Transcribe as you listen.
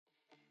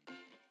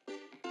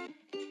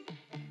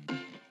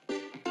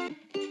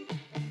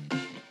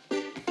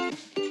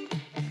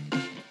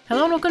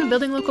Hello and welcome to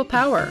Building Local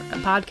Power, a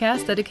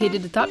podcast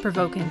dedicated to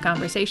thought-provoking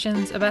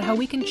conversations about how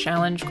we can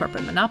challenge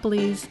corporate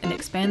monopolies and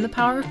expand the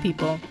power of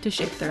people to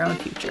shape their own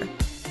future.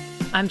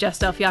 I'm Jess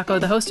Del Fiacco,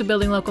 the host of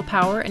Building Local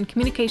Power and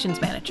Communications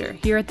Manager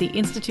here at the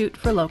Institute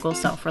for Local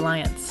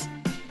Self-Reliance.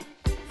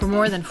 For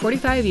more than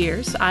 45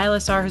 years,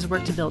 ILSR has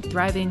worked to build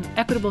thriving,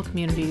 equitable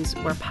communities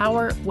where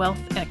power, wealth,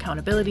 and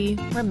accountability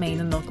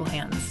remain in local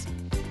hands.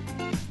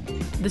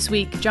 This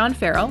week, John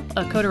Farrell,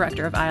 a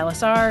co-director of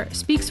ILSR,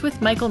 speaks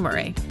with Michael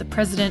Murray, the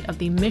president of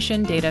the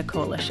Mission Data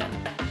Coalition.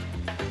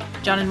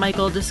 John and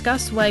Michael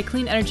discuss why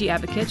clean energy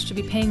advocates should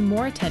be paying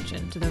more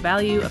attention to the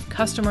value of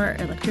customer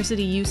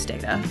electricity use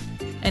data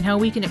and how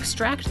we can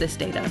extract this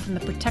data from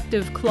the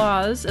protective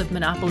clause of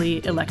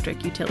monopoly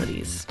electric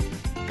utilities.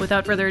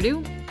 Without further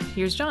ado,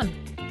 here's John.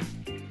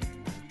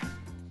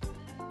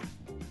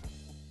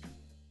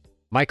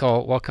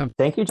 Michael, welcome.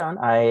 Thank you, John.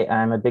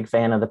 I'm a big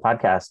fan of the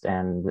podcast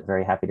and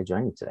very happy to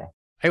join you today.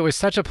 It was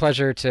such a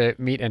pleasure to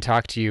meet and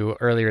talk to you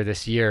earlier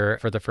this year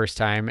for the first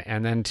time,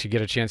 and then to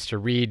get a chance to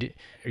read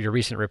your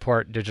recent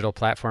report, Digital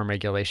Platform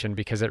Regulation,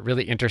 because it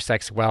really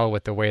intersects well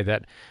with the way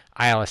that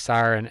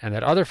ILSR and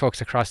that other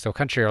folks across the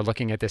country are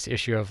looking at this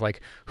issue of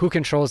like who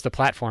controls the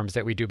platforms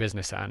that we do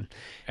business on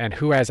and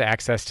who has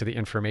access to the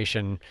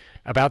information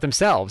about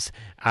themselves.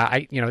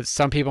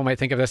 Some people might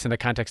think of this in the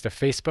context of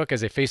Facebook.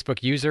 As a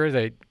Facebook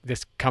user,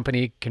 this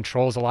company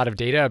controls a lot of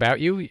data about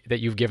you that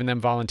you've given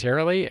them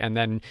voluntarily. And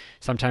then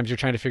sometimes you're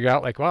trying to figure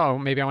out like, well,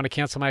 maybe I want to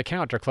cancel my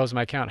account or close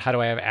my account. How do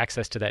I have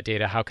access to that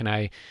data? How can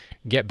I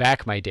get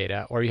back my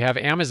data? Or you have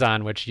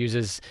Amazon, which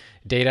uses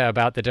data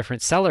about the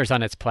different sellers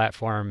on its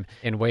platform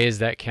in ways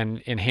that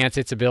can enhance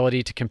its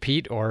ability to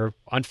compete or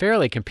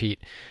unfairly compete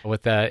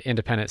with the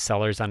independent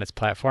sellers on its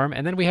platform.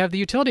 And then we have the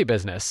utility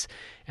business.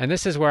 And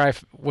this is where I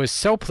was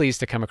so pleased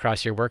to come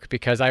across your work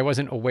because I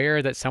wasn't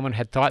aware that someone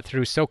had thought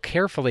through so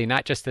carefully,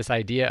 not just this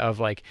idea of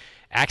like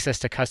access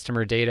to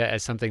customer data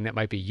as something that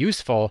might be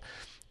useful,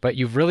 but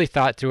you've really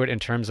thought through it in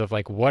terms of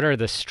like, what are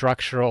the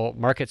structural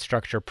market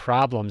structure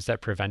problems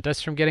that prevent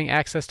us from getting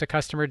access to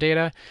customer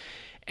data?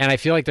 And I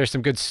feel like there's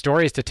some good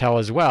stories to tell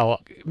as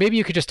well. Maybe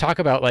you could just talk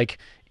about like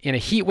in a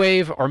heat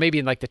wave or maybe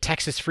in like the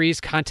Texas freeze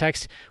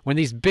context, when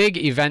these big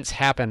events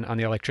happen on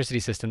the electricity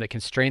system that can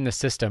strain the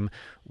system,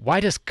 why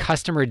does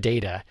customer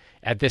data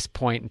at this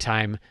point in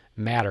time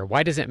matter?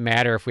 Why does it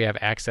matter if we have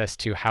access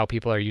to how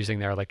people are using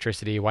their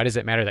electricity? Why does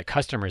it matter that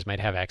customers might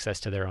have access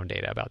to their own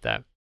data about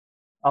that?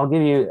 I'll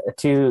give you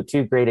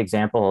two great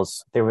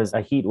examples. There was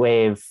a heat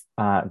wave.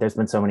 There's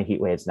been so many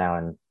heat waves now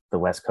in the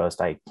West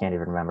Coast. I can't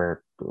even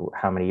remember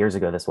how many years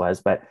ago this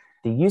was, but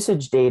the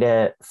usage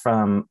data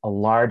from a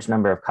large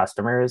number of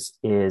customers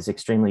is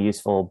extremely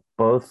useful,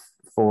 both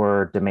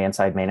for demand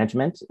side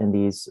management in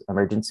these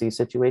emergency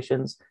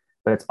situations,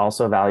 but it's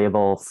also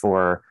valuable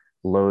for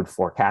load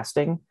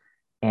forecasting.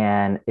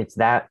 And it's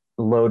that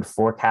load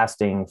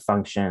forecasting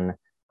function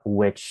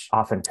which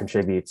often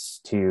contributes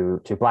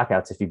to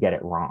blackouts if you get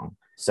it wrong.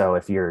 So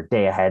if your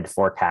day ahead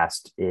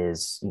forecast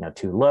is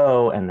too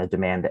low and the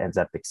demand ends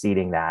up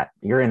exceeding that,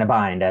 you're in a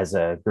bind as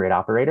a grid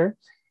operator.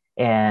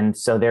 And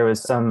so there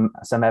was some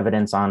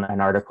evidence on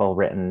an article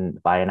written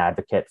by an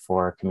advocate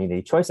for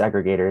community choice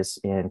aggregators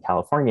in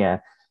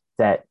California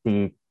that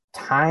the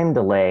time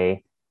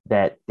delay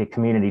that the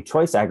community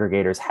choice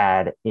aggregators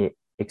had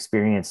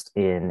experienced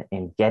in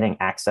getting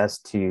access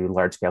to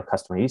large-scale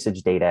customer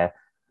usage data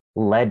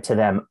led to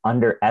them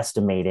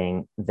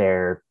underestimating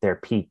their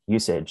peak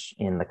usage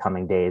in the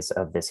coming days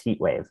of this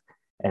heat wave.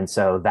 And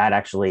so that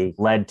actually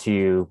led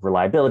to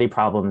reliability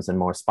problems and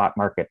more spot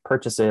market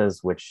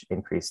purchases, which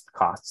increased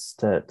costs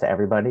to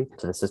everybody,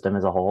 to the system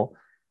as a whole.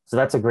 So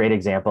that's a great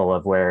example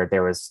of where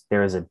there was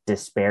a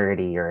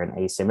disparity or an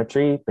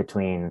asymmetry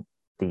between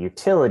the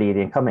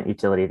incumbent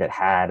utility that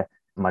had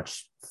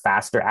much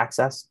faster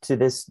access to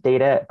this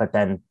data, but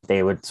then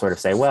they would sort of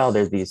say, well,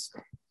 there's these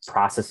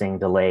processing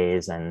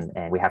delays and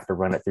we have to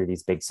run it through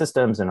these big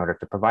systems in order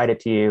to provide it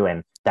to you.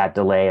 And that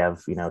delay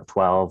of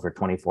 12 or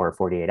 24 or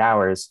 48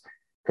 hours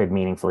could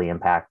meaningfully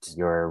impact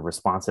your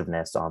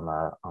responsiveness on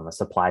the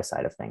supply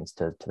side of things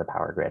to the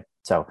power grid.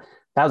 So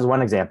that was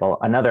one example.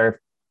 Another,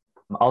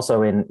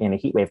 also in a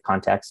heat wave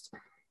context,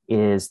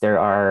 is there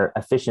are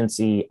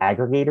efficiency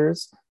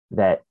aggregators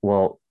that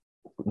will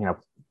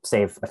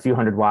save a few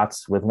hundred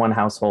watts with one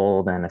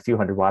household and a few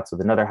hundred watts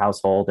with another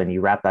household, and you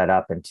wrap that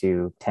up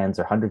into tens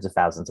or hundreds of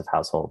thousands of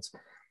households.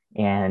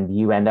 And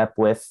you end up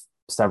with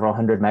several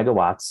hundred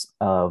megawatts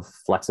of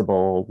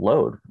flexible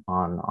load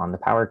on the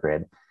power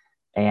grid.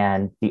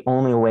 And the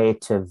only way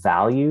to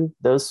value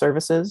those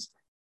services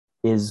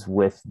is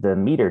with the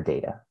meter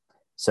data.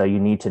 So you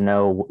need to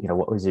know,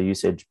 what was the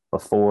usage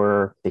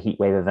before the heat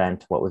wave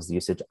event? What was the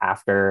usage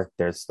after?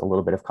 There's a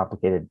little bit of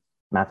complicated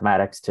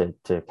mathematics to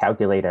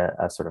calculate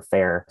a sort of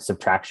fair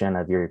subtraction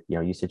of your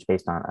usage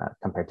based on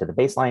compared to the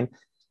baseline.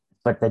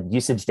 But the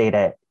usage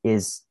data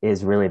is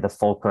really the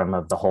fulcrum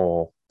of the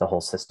whole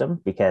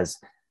system, because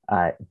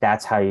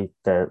that's how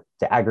the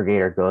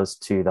aggregator goes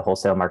to the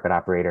wholesale market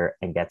operator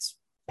and gets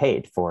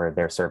paid for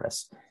their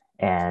service.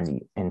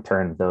 And in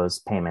turn, those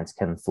payments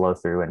can flow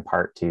through in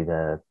part to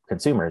the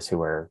consumers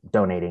who are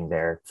donating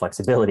their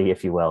flexibility,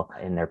 if you will,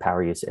 in their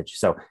power usage.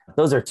 So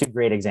those are two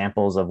great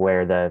examples of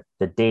where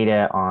the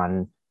data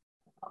on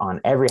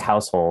every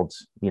household,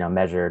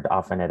 measured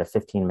often at a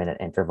 15-minute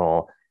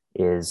interval,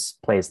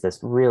 plays this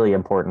really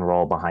important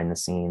role behind the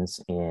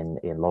scenes in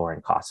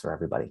lowering costs for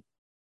everybody.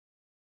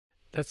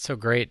 That's so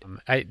great.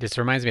 This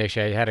reminds me,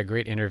 actually, I had a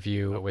great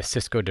interview with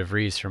Cisco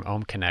DeVries from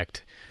OhmConnect.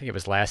 I think it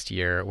was last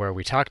year, where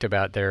we talked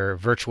about their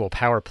virtual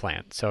power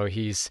plant. So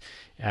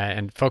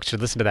and folks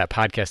should listen to that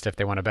podcast if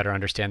they want to better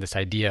understand this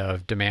idea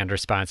of demand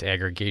response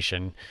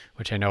aggregation,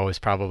 which I know is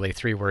probably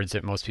three words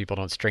that most people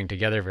don't string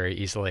together very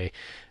easily.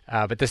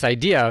 But this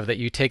idea of that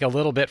you take a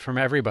little bit from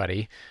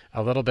everybody,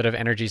 a little bit of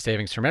energy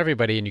savings from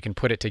everybody, and you can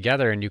put it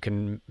together and you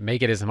can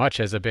make it as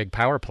much as a big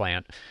power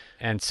plant.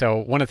 And so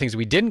one of the things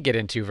we didn't get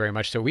into very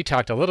much, so we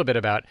talked a little bit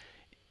about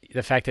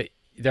the fact that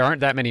there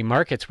aren't that many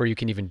markets where you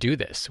can even do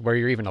this, where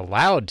you're even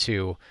allowed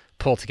to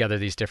pull together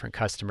these different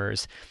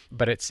customers.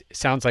 But it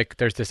sounds like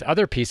there's this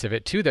other piece of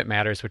it too that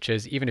matters, which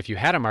is even if you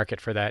had a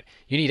market for that,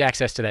 you need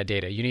access to that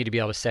data. You need to be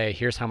able to say,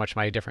 here's how much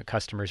my different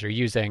customers are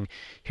using,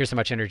 here's how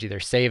much energy they're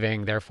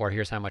saving, therefore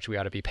here's how much we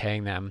ought to be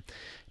paying them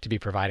to be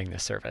providing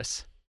this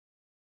service.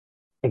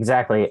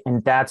 Exactly.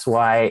 And that's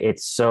why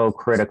it's so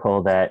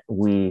critical that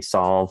we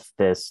solve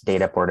this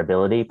data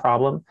portability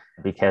problem,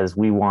 because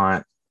we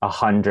want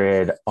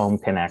 100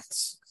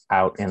 OhmConnects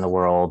out in the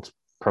world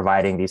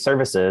providing these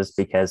services,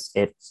 because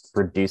it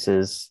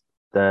reduces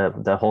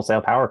the wholesale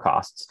power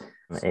costs.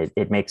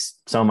 It makes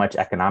so much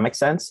economic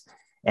sense.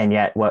 And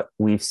yet what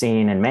we've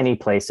seen in many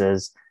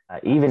places,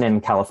 even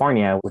in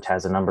California, which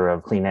has a number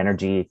of clean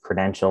energy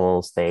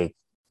credentials, they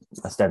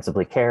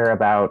ostensibly care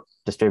about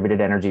distributed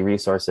energy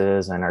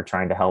resources and are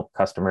trying to help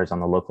customers on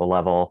the local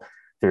level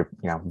through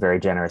very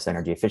generous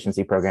energy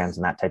efficiency programs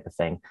and that type of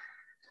thing.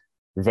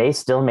 They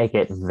still make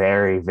it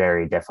very,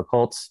 very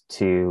difficult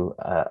to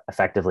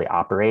effectively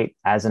operate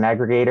as an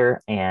aggregator,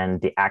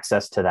 and the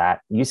access to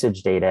that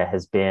usage data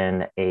has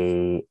been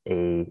a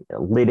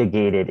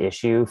litigated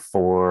issue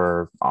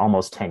for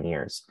almost 10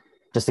 years.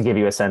 Just to give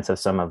you a sense of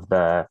some of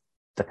the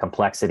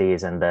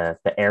complexities and the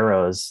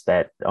arrows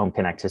that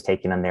OhmConnect has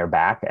taken in their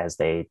back as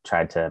they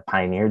tried to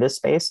pioneer this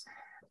space.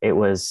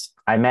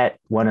 I met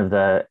one of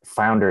the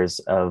founders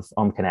of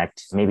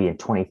OhmConnect maybe in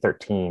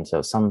 2013,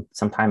 so some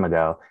time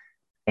ago,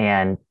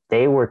 and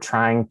they were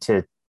trying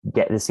to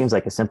this seems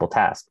like a simple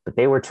task, but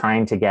they were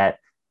trying to get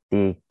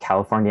the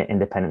California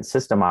Independent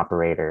System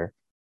Operator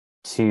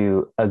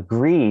to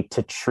agree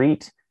to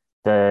treat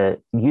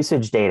the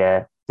usage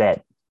data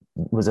that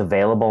was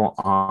available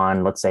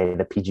on, let's say,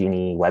 the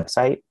PG&E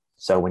website.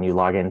 So when you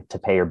log in to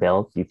pay your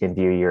bill, you can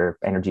view your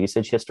energy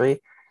usage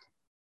history.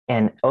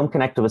 And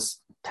OhmConnect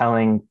was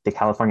telling the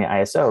California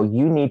ISO,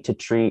 you need to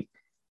treat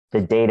the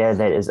data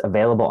that is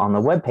available on the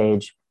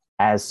webpage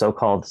as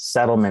so-called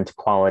settlement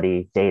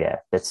quality data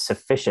that's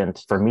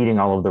sufficient for meeting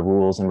all of the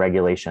rules and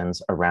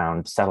regulations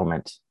around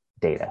settlement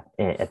data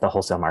at the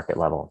wholesale market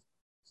level.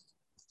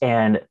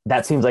 And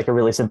that seems like a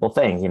really simple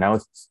thing.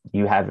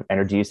 You have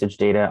energy usage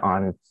data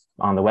on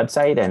the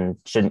website, and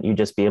shouldn't you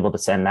just be able to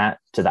send that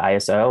to the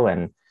ISO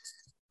and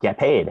get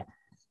paid?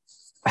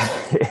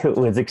 It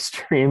was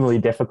extremely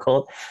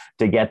difficult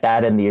to get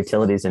that, and the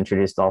utilities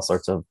introduced all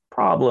sorts of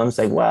problems,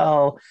 saying,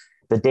 well,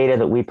 the data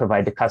that we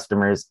provide to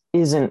customers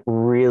isn't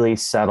really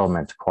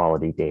settlement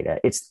quality data.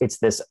 It's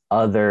this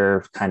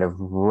other kind of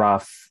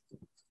rough,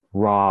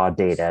 raw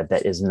data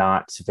that is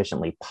not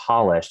sufficiently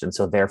polished, and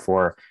so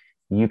therefore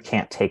you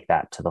can't take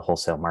that to the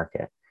wholesale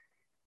market.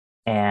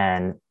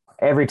 And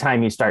every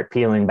time you start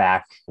peeling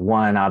back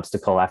one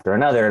obstacle after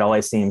another, it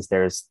always seems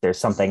there's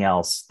something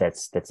else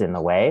that's in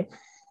the way.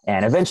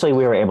 And eventually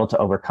we were able to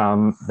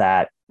overcome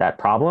that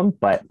problem.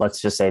 But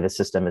let's just say the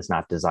system is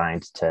not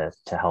designed to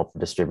help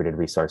distributed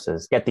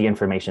resources get the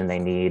information they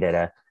need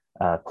at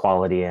a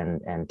quality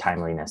and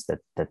timeliness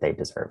that they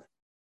deserve.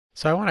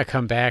 So I want to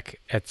come back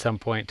at some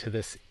point to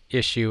this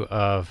issue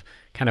of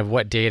kind of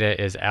what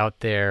data is out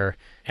there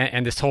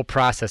and this whole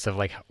process of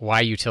like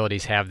why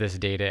utilities have this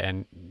data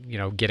and,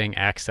 getting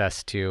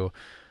access to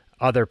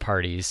other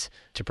parties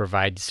to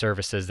provide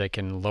services that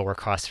can lower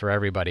costs for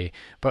everybody.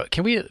 But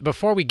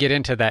before we get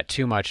into that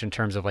too much in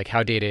terms of like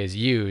how data is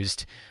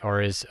used or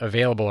is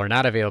available or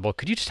not available,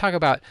 could you just talk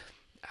about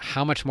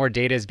how much more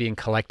data is being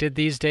collected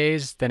these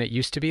days than it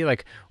used to be?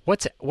 Like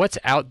what's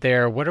out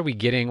there? What are we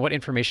getting? What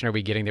information are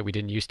we getting that we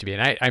didn't used to be?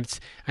 And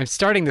I'm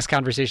starting this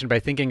conversation by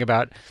thinking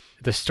about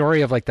the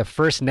story of like the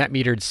first net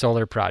metered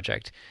solar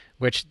project,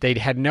 which they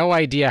had no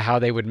idea how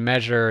they would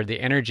measure the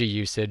energy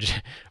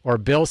usage or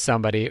bill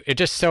somebody. It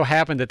just so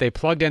happened that they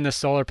plugged in the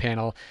solar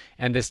panel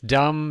and this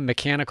dumb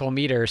mechanical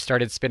meter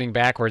started spinning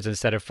backwards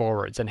instead of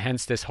forwards. And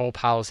hence this whole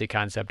policy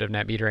concept of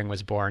net metering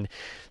was born.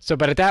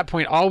 But at that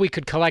point, all we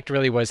could collect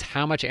really was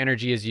how much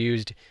energy is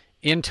used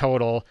in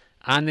total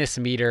on this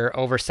meter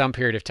over some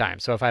period of time.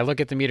 So if I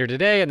look at the meter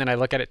today and then I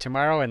look at it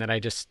tomorrow and then I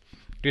just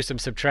do some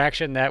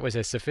subtraction, that was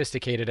as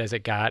sophisticated as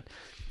it got.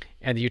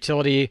 And the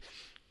utility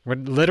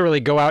would literally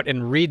go out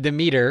and read the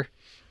meter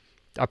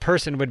a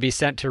person would be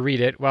sent to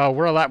read it. Well,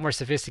 we're a lot more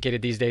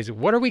sophisticated these days.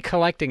 What are we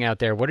collecting out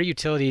there? What are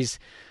utilities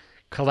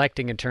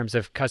collecting in terms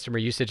of customer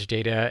usage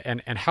data,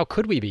 and how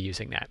could we be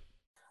using that?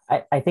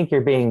 I think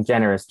you're being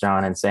generous,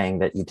 John, in saying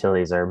that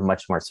utilities are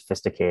much more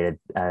sophisticated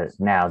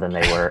now than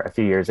they were a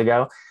few years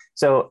ago.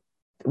 So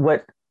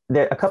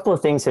a couple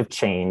of things have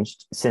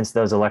changed since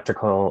those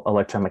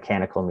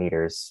electromechanical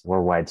meters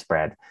were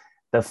widespread.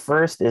 The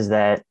first is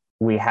that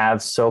we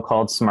have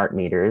so-called smart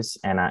meters,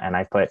 and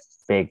I put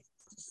big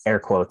air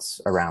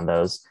quotes around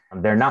those.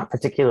 They're not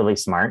particularly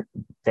smart.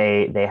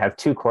 They have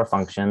two core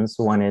functions.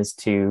 One is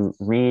to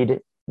read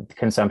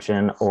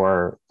consumption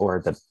or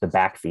the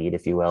back feed,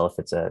 if you will, if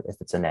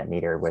it's a net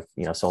meter with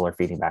solar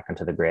feeding back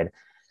into the grid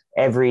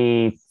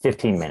every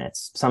 15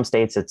 minutes. Some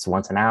states it's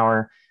once an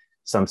hour.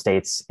 Some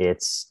states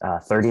it's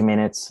 30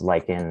 minutes,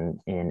 like in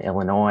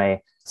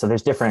Illinois. So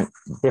there's different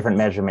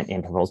measurement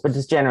intervals, but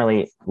it's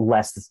generally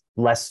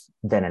less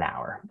than an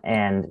hour.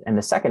 And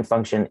the second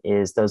function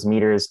is those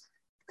meters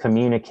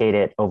communicate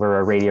it over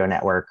a radio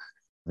network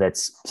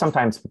that's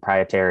sometimes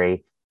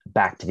proprietary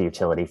back to the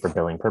utility for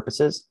billing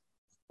purposes.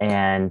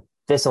 And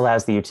this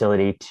allows the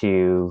utility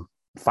to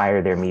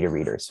fire their meter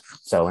readers.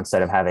 So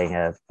instead of having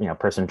a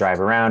person drive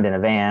around in a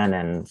van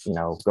and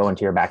go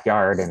into your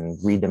backyard and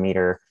read the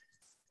meter,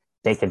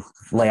 they could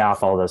lay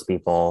off all those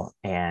people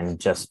and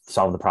just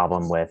solve the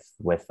problem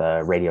with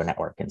a radio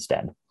network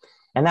instead.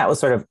 And that was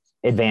sort of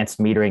advanced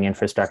metering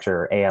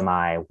infrastructure, or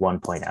AMI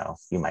 1.0,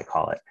 you might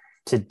call it.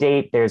 To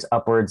date, there's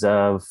upwards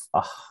of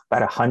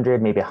about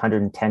 100, maybe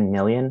 110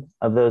 million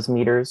of those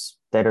meters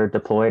that are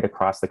deployed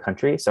across the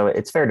country. So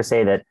it's fair to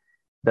say that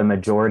the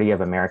majority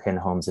of American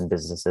homes and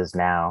businesses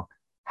now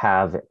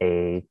have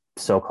a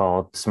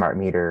so-called smart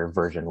meter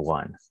version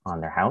 1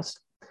 on their house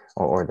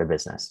or their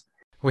business.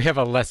 We have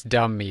a less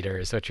dumb meter,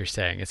 is what you're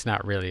saying. It's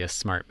not really a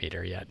smart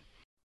meter yet.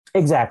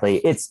 Exactly.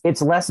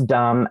 It's less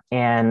dumb.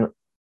 And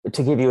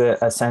to give you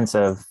a sense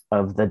of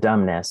the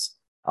dumbness,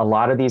 a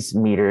lot of these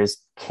meters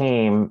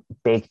came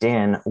baked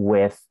in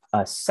with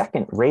a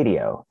second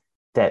radio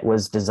that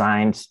was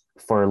designed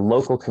for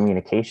local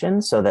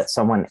communication so that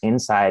someone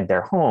inside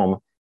their home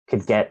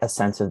could get a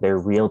sense of their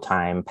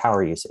real-time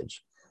power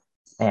usage.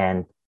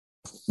 And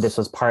this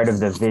was part of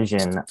the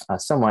vision,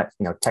 somewhat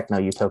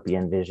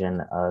techno-utopian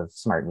vision of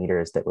smart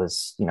meters that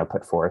was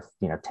put forth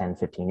 10,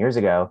 15 years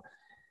ago.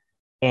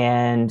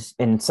 And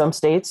in some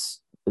states,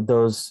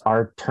 those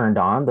are turned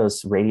on,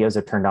 those radios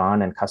are turned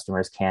on, and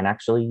customers can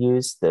actually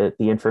use the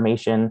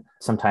information.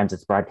 Sometimes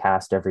it's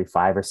broadcast every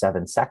 5 or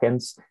 7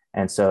 seconds.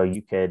 And so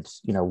you could,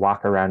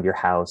 walk around your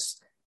house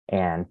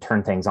and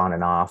turn things on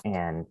and off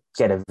and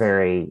get a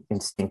very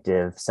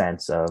instinctive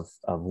sense of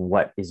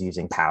what is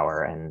using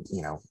power. And,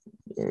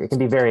 it can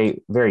be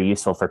very, very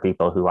useful for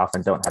people who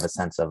often don't have a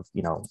sense of,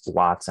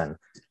 watts and,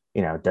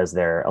 does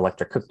their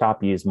electric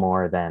cooktop use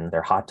more than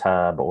their hot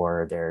tub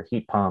or their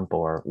heat pump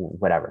or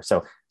whatever.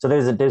 So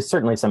there's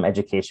certainly some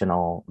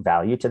educational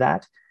value to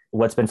that.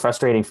 What's been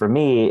frustrating for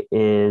me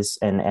is,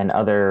 and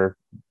other,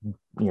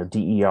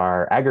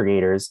 DER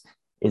aggregators,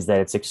 is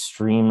that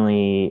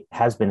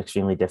has been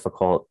extremely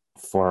difficult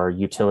for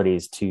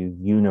utilities to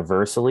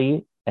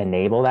universally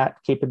enable that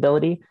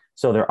capability.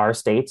 So there are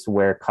states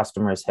where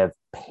customers have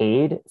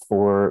paid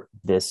for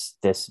this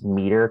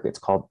meter. It's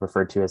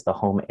referred to as the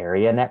home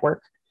area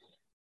network,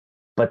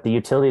 but the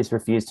utilities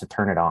refuse to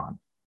turn it on.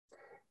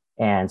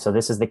 And so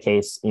this is the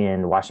case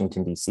in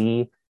Washington,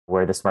 D.C.,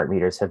 where the smart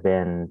meters have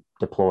been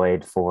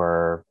deployed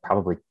for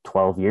probably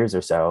 12 years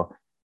or so.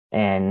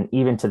 And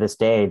even to this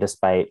day,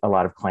 despite a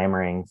lot of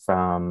clamoring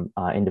from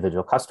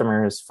individual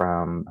customers,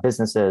 from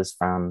businesses,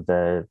 from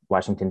the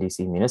Washington,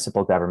 D.C.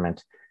 municipal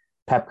government,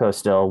 Pepco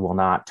still will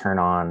not turn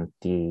on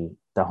the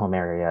home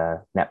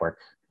area network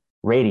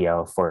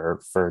radio for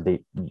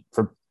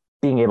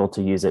being able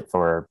to use it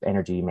for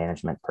energy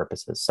management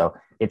purposes. So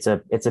it's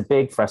a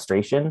big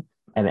frustration.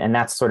 And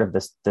that's sort of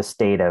the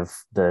state of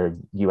the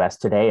US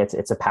today.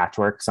 It's a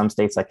patchwork. Some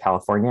states like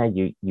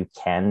California, you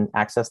can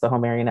access the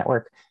home area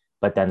network,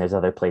 but then there's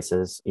other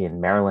places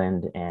in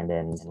Maryland and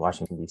in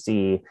Washington,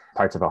 D.C.,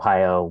 parts of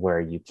Ohio where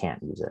you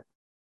can't use it.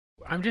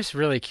 I'm just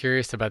really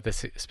curious about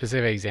this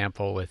specific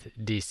example with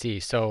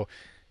DC. So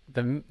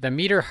the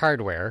meter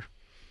hardware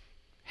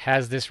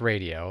has this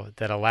radio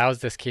that allows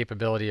this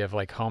capability of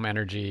like home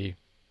energy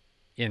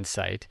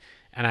insight.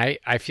 And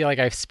I feel like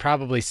I've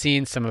probably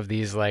seen some of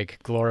these like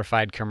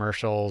glorified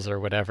commercials or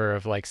whatever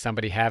of like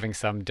somebody having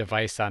some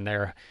device on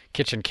their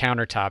kitchen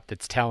countertop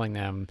that's telling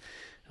them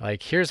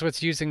like, here's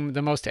what's using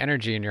the most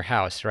energy in your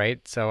house,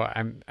 right? So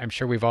I'm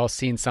sure we've all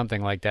seen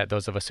something like that,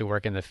 those of us who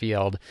work in the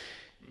field.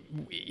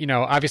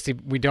 Obviously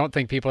we don't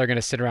think people are going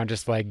to sit around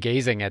just like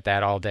gazing at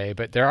that all day,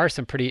 but there are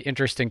some pretty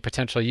interesting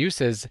potential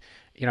uses.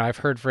 I've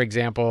heard, for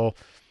example,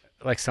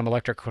 like some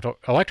electric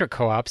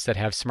co-ops that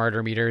have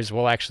smarter meters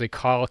will actually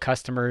call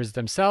customers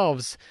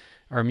themselves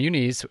or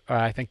munis.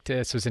 I think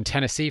this was in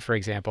Tennessee, for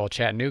example,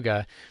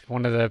 Chattanooga.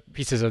 One of the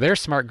pieces of their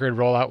smart grid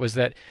rollout was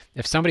that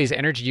if somebody's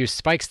energy use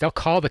spikes, they'll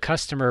call the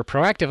customer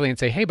proactively and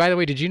say, hey, by the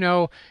way, did you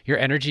know your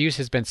energy use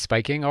has been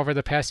spiking over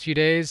the past few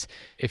days?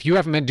 If you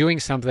haven't been doing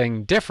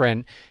something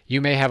different,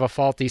 you may have a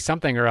faulty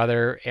something or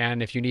other,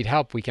 and if you need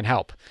help, we can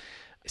help.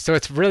 So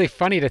it's really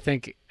funny to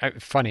think,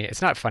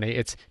 it's not funny,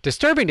 it's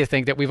disturbing to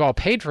think that we've all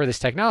paid for this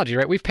technology,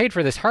 right? We've paid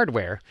for this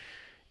hardware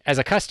as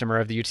a customer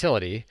of the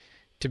utility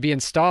to be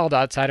installed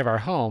outside of our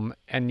home,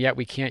 and yet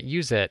we can't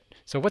use it.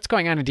 So what's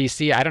going on in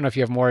DC? I don't know if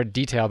you have more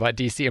detail about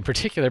DC in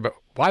particular, but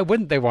why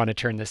wouldn't they want to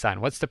turn this on?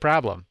 What's the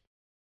problem?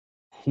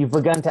 You've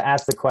begun to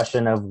ask the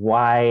question of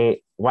why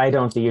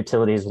don't the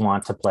utilities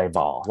want to play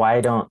ball?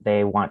 Why don't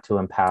they want to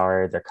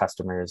empower their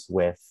customers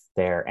with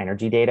their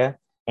energy data?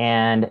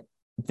 And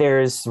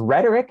there's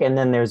rhetoric and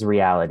then there's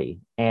reality.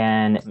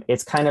 And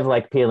it's kind of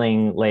like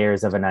peeling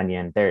layers of an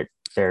onion. There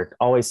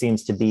always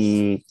seems to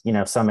be,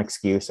 some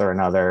excuse or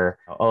another.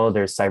 Oh,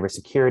 there's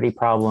cybersecurity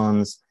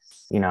problems.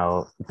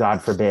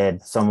 God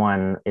forbid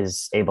someone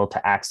is able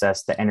to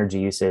access the energy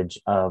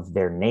usage of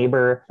their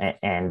neighbor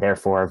and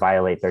therefore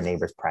violate their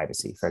neighbor's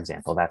privacy, for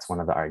example. That's one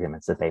of the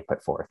arguments that they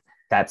put forth.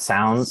 That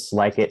sounds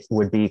like it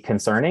would be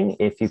concerning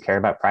if you care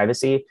about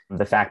privacy.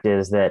 The fact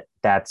is that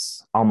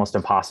that's almost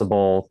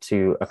impossible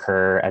to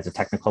occur as a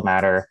technical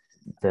matter.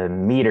 The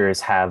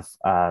meters have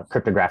a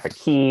cryptographic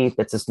key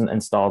that's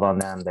installed on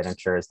them that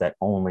ensures that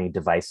only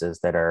devices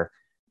that are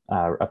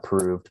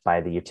approved by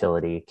the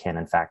utility can,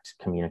 in fact,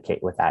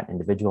 communicate with that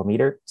individual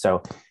meter.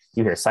 So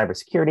you hear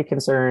cybersecurity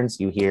concerns,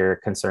 you hear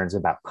concerns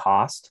about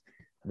cost.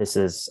 This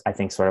is, I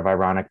think, sort of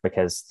ironic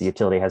because the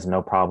utility has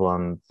no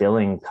problem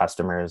billing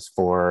customers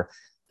for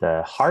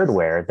the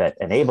hardware that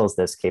enables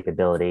this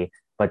capability.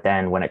 But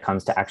then when it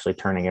comes to actually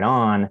turning it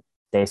on,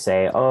 they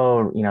say,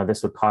 oh,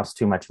 this would cost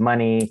too much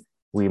money.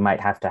 We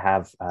might have to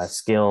have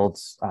skilled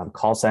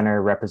call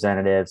center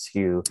representatives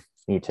who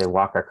need to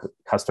walk our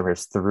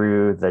customers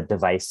through the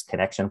device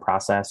connection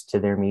process to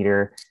their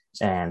meter.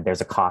 And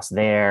there's a cost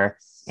there.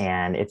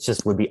 And it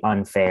just would be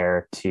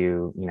unfair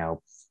to,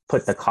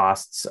 put the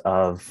costs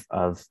of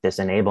this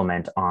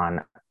enablement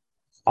on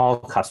all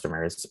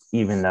customers,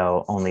 even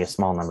though only a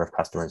small number of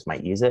customers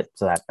might use it.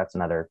 So that's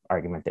another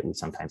argument that we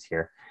sometimes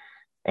hear.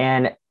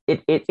 And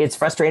it's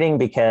frustrating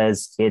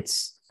because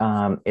it's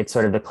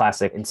sort of the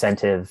classic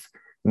incentive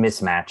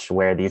mismatch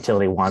where the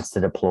utility wants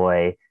to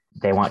deploy,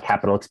 they want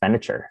capital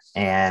expenditure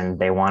and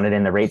they want it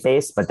in the rate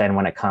base. But then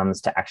when it comes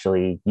to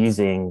actually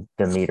using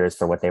the meters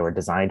for what they were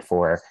designed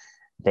for,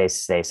 they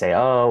say,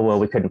 oh, well,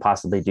 we couldn't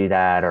possibly do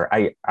that, or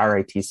our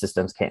IT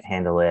systems can't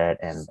handle it,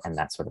 and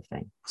that sort of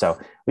thing. So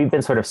we've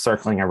been sort of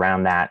circling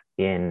around that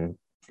in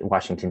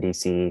Washington,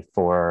 D.C.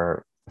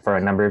 for a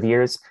number of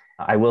years.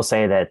 I will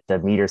say that the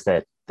meters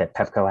that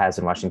Pepco has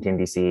in Washington,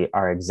 D.C.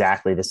 are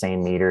exactly the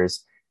same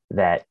meters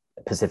that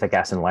Pacific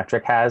Gas and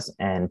Electric has,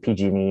 and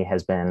PG&E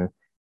has been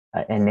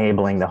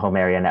enabling the home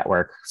area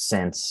network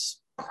since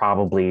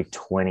probably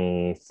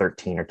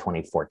 2013 or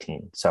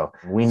 2014. So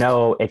we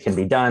know it can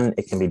be done.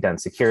 It can be done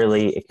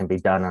securely. It can be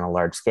done on a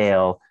large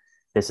scale.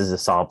 This is a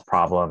solved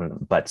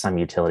problem, but some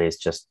utilities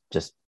just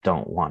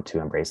don't want to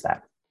embrace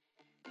that.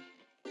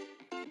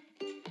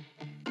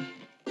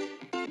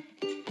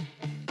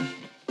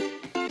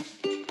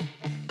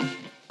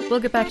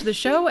 We'll get back to the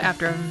show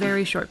after a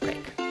very short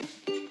break.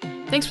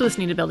 Thanks for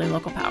listening to Building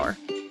Local Power.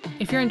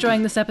 If you're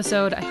enjoying this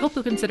episode, I hope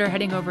you'll consider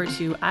heading over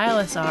to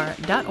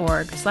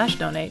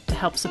ilsr.org/donate to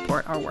help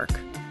support our work.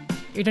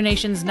 Your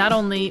donations not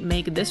only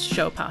make this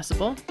show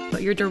possible,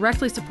 but you're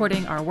directly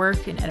supporting our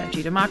work in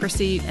energy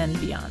democracy and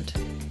beyond.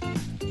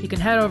 You can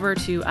head over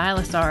to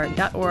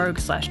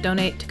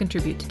ilsr.org/donate to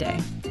contribute today.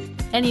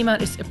 Any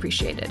amount is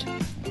appreciated.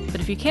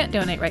 But if you can't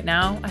donate right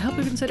now, I hope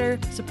you consider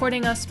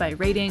supporting us by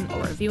rating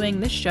or reviewing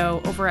this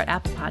show over at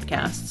Apple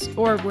Podcasts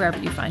or wherever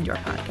you find your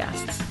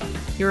podcasts.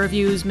 Your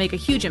reviews make a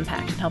huge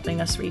impact in helping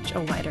us reach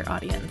a wider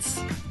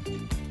audience.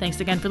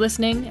 Thanks again for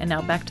listening, and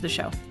now back to the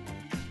show.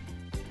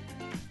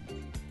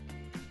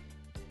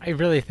 I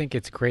really think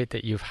it's great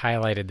that you've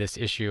highlighted this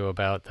issue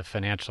about the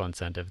financial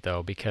incentive,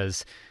 though,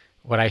 because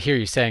what I hear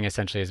you saying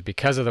essentially is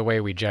because of the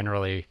way we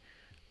generally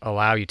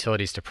allow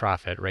utilities to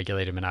profit,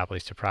 regulated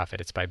monopolies to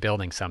profit, it's by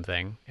building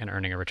something and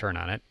earning a return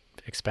on it,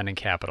 expending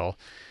capital.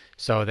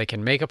 So they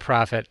can make a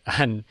profit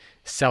on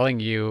selling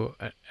you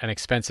an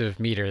expensive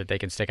meter that they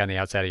can stick on the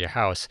outside of your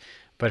house.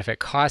 But if it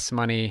costs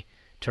money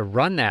to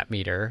run that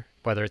meter,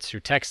 whether it's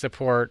through tech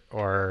support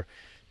or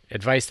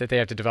advice that they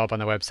have to develop on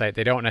the website,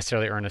 they don't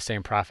necessarily earn the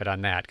same profit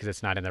on that because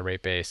it's not in the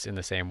rate base in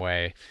the same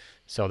way.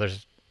 So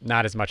there's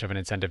not as much of an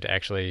incentive to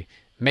actually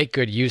make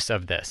good use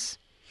of this.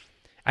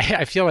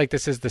 I feel like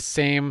this is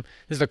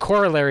the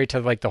corollary to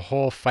like the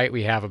whole fight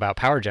we have about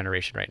power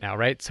generation right now,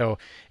 right? So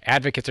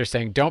advocates are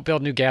saying, don't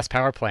build new gas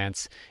power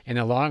plants. In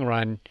the long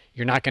run,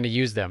 you're not going to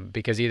use them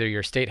because either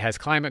your state has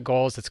climate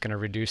goals that's going to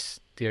reduce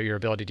your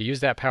ability to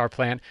use that power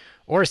plant,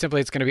 or simply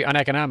it's going to be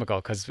uneconomical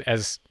because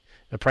as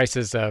the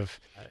prices of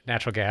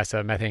natural gas,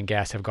 methane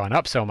gas have gone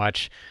up so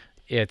much,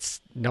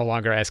 it's no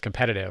longer as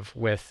competitive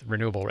with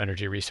renewable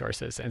energy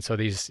resources. And so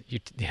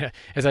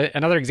as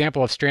another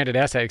example of stranded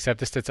asset, except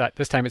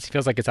this time it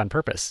feels like it's on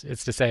purpose.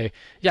 It's to say,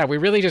 yeah, we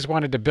really just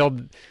wanted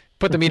to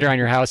put the meter on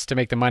your house to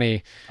make the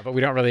money, but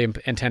we don't really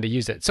intend to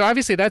use it. So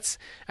obviously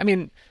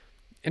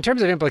in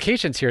terms of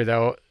implications here,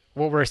 though,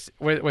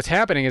 what's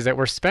happening is that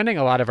we're spending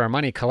a lot of our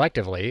money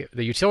collectively.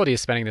 The utility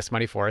is spending this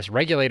money for us.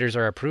 Regulators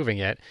are approving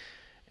it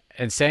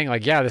and saying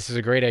like, yeah, this is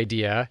a great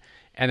idea.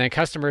 And then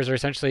customers are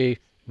essentially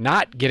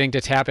not getting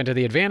to tap into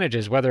the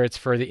advantages, whether it's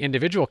for the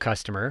individual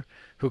customer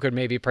who could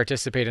maybe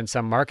participate in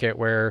some market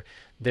where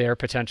their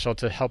potential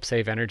to help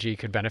save energy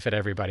could benefit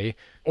everybody,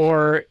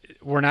 or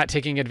we're not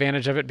taking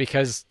advantage of it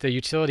because the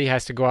utility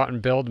has to go out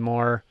and build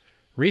more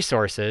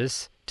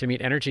resources to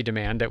meet energy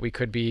demand that we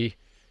could be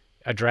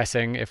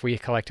addressing if we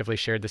collectively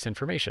shared this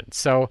information.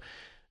 So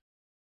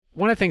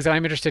one of the things that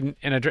I'm interested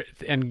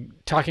in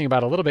talking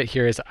about a little bit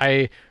here is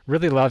I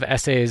really love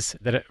essays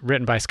that are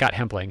written by Scott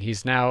Hempling.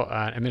 He's now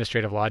an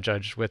administrative law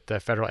judge with the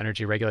Federal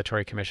Energy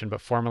Regulatory Commission, but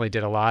formerly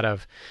did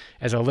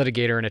as a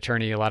litigator and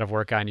attorney, a lot of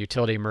work on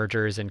utility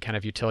mergers and kind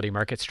of utility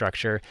market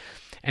structure.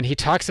 And he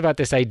talks about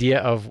this idea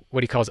of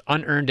what he calls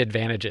unearned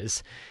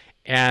advantages.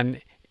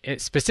 And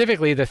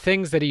specifically the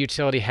things that a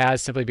utility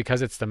has simply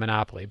because it's the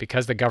monopoly,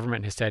 because the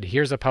government has said,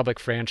 here's a public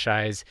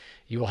franchise,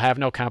 you will have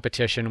no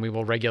competition, we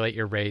will regulate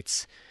your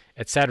rates,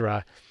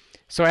 etc.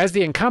 So as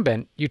the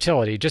incumbent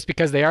utility, just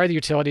because they are the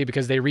utility,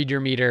 because they read your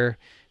meter,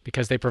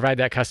 because they provide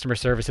that customer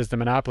service as the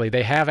monopoly,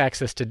 they have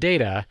access to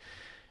data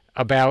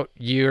about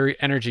your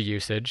energy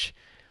usage.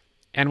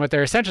 And what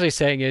they're essentially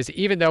saying is,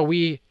 even though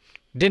we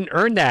didn't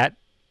earn that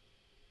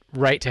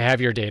right to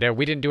have your data,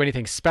 we didn't do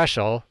anything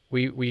special,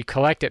 we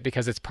collect it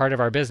because it's part of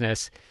our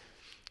business,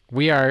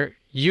 we are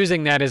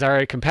using that as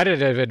our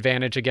competitive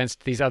advantage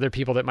against these other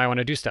people that might want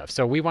to do stuff.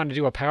 So we want to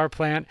do a power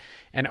plant,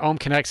 and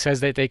OhmConnect says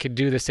that they could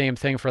do the same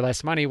thing for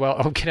less money. Well,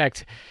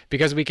 OhmConnect,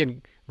 because we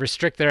can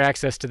restrict their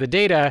access to the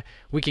data,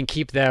 we can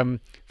keep them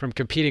from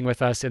competing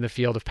with us in the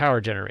field of power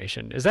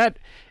generation. Is that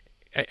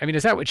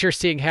what you're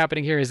seeing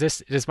happening here?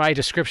 Does my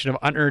description of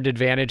unearned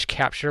advantage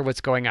capture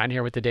what's going on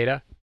here with the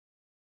data?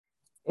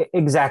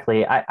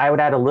 Exactly. I would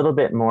add a little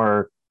bit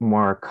more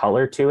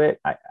color to it.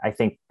 I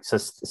think so.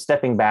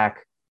 Stepping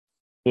back,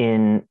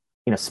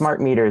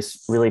 smart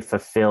meters really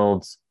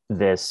fulfilled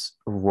this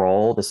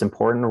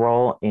important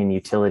role in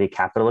utility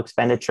capital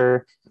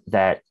expenditure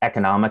that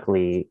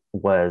economically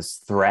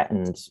was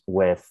threatened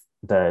with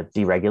the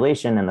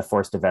deregulation and the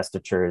forced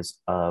divestitures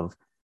of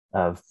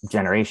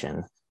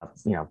generation,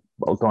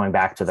 going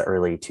back to the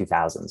early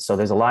 2000s. So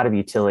there's a lot of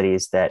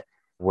utilities that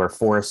were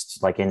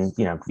forced, like in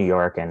New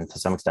York and to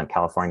some extent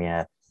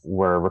California,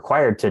 were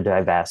required to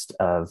divest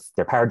of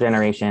their power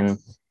generation.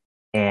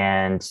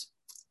 And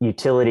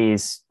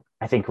utilities,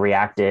 I think,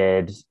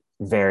 reacted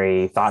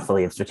very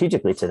thoughtfully and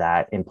strategically to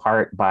that, in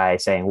part by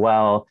saying,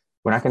 well,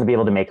 we're not going to be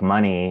able to make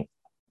money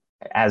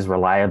as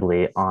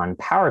reliably on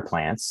power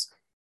plants.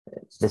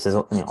 This is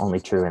only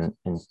true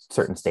in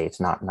certain states,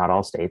 not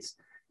all states.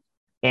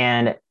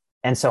 And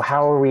so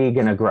how are we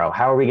going to grow?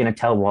 How are we going to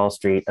tell Wall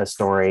Street a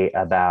story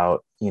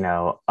about,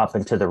 up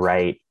and to the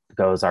right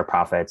goes our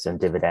profits and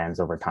dividends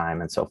over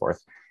time and so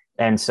forth?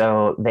 And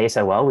so they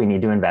said, well, we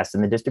need to invest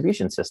in the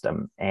distribution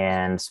system.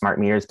 And smart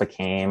meters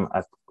became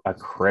a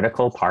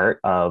critical part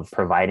of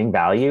providing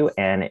value.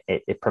 And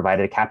it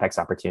provided a CapEx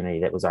opportunity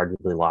that was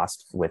arguably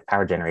lost with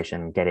power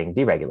generation getting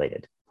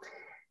deregulated.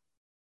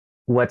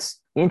 What's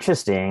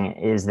interesting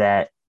is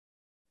that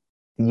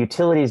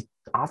utilities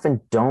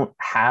often don't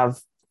have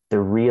the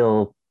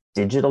real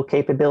digital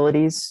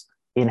capabilities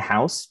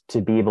in-house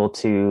to be able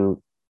to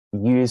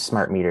use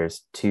smart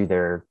meters to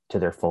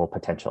their full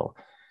potential.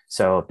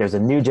 So there's a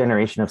new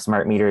generation of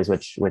smart meters,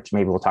 which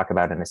maybe we'll talk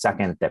about in a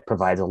second, that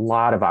provides a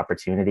lot of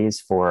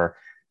opportunities for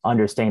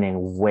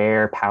understanding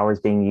where power is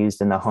being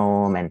used in the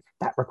home. And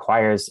that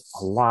requires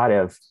a lot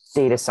of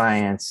data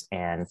science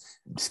and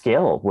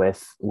skill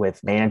with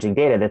managing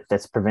data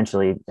that's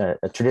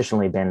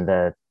traditionally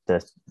been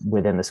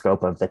within the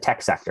scope of the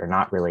tech sector,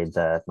 not really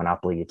the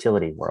monopoly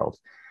utility world.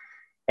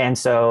 And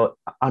so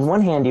on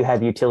one hand, you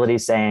have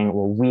utilities saying,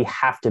 well, we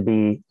have to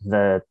be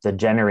the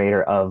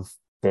generator of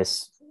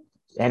this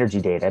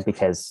energy data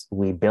because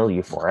we bill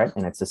you for it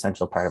and it's an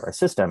essential part of our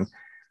system.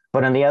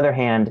 But on the other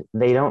hand,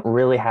 they don't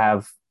really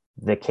have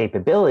the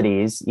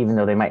capabilities, even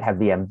though they might have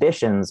the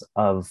ambitions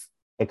of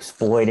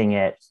exploiting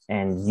it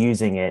and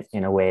using it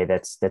in a way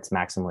that's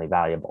maximally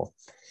valuable.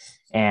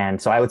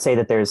 And so I would say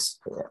that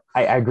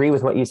I agree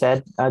with what you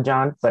said,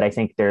 John, but I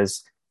think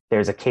there's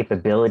a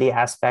capability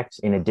aspect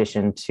in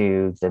addition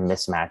to the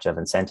mismatch of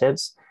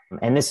incentives.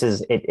 And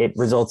it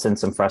results in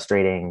some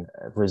frustrating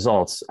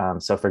results.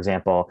 So for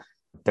example,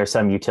 there's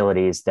some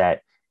utilities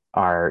that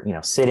are,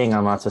 sitting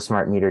on lots of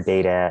smart meter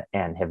data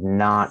and have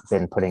not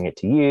been putting it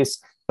to use.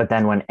 But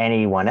then when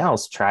anyone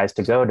else tries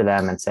to go to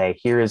them and say,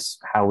 here's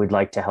how we'd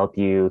like to help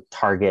you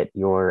target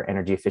your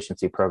energy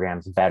efficiency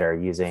programs better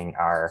using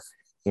our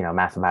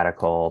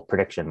mathematical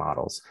prediction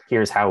models.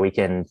 Here's how we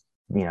can,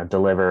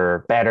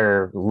 deliver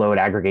better load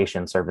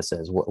aggregation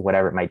services,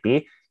 whatever it might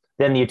be.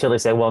 then the utility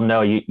say, well,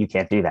 no, you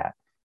can't do that.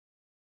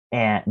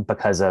 And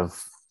because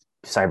of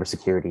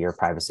cybersecurity or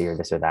privacy or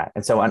this or that.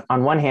 And so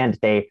on one hand,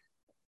 they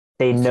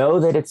know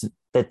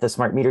that the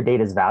smart meter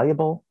data is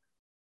valuable,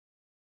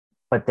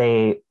 but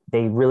they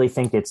really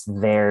think it's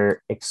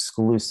their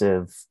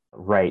exclusive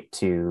right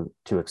to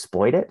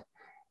exploit it.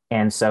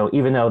 And so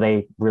even though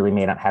they really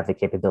may not have the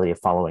capability of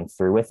following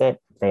through with it,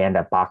 they end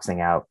up boxing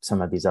out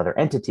some of these other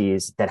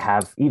entities that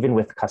have, even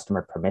with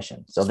customer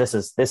permission. So this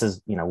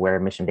is where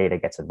Mission Data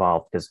gets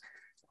involved, because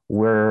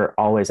we're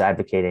always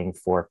advocating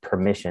for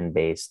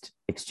permission-based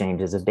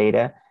exchanges of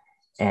data.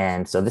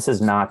 And so this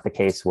is not the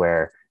case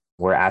where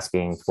we're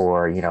asking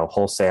for,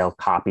 wholesale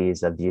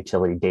copies of the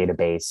utility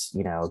database,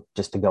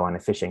 just to go on a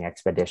fishing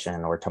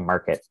expedition or to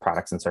market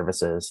products and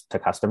services to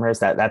customers.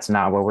 That's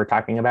not what we're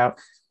talking about.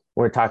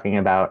 We're talking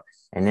about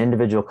an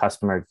individual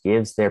customer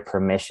gives their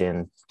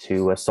permission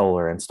to a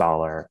solar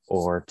installer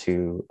or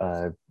to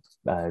a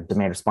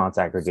demand response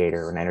aggregator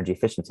or an energy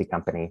efficiency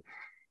company.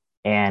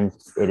 And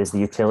it is the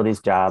utility's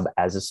job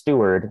as a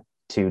steward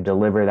to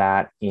deliver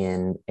that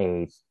in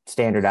a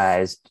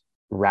standardized,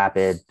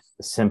 rapid,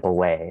 simple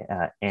way.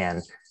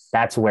 And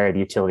that's where the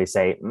utilities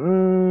say,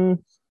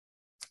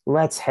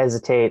 let's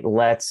hesitate.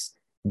 Let's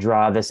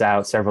draw this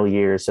out several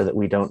years so that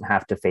we don't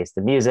have to face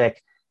the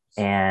music.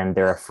 And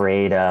they're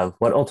afraid of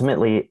what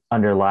ultimately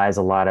underlies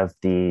a lot of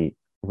the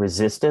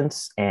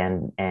resistance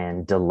and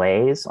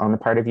delays on the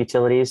part of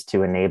utilities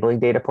to enabling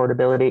data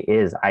portability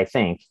is, I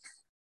think,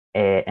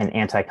 an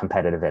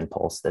anti-competitive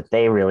impulse, that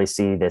they really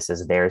see this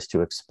as theirs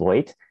to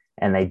exploit.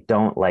 And they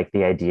don't like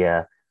the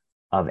idea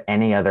of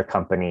any other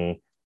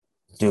company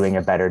doing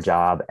a better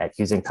job at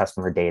using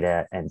customer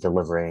data and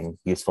delivering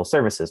useful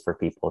services for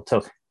people.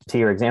 So to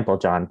your example,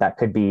 John, that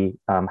could be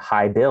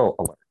high bill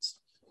alerts.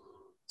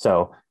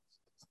 So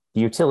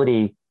the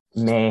utility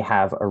may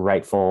have a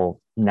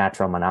rightful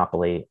natural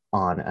monopoly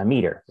on a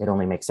meter. It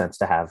only makes sense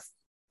to have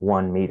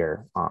one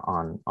meter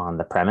on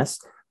the premise.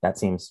 That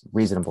seems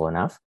reasonable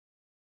enough.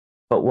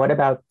 But what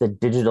about the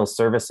digital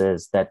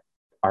services that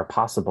are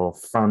possible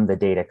from the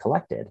data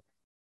collected?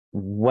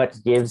 What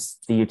gives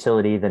the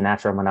utility the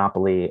natural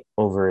monopoly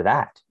over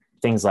that?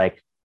 Things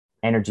like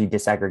energy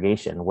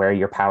disaggregation, where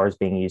your power is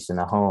being used in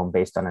the home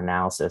based on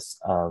analysis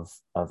of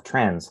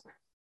trends.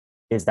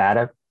 Is that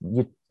a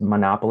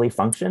monopoly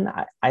function?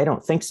 I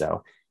don't think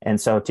so.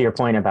 And so to your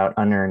point about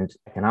unearned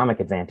economic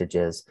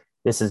advantages,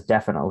 this is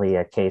definitely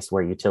a case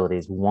where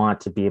utilities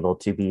want to be able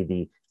to be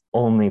the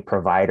only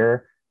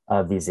provider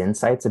of these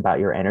insights about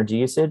your energy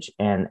usage.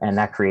 And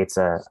that creates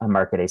a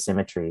market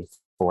asymmetry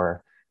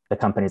for the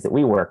companies that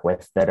we work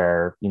with that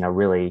are,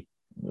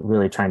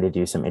 really trying to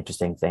do some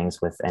interesting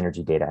things with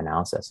energy data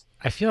analysis.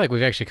 I feel like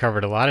we've actually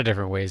covered a lot of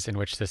different ways in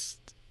which this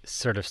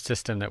sort of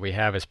system that we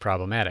have is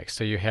problematic.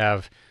 So you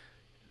have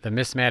the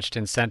mismatched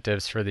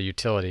incentives for the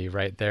utility,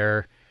 right?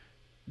 There,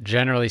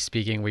 generally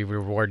speaking, we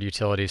reward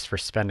utilities for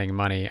spending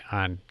money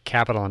on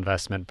capital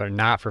investment, but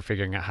not for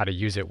figuring out how to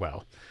use it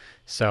well.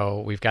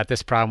 So we've got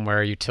this problem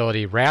where a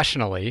utility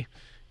rationally,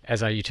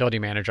 as a utility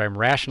manager, I'm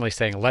rationally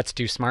saying, let's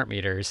do smart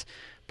meters,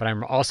 but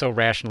I'm also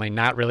rationally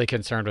not really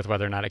concerned with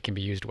whether or not it can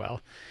be used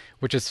well,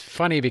 which is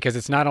funny because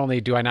it's not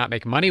only do I not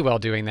make money while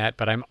doing that,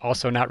 but I'm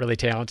also not really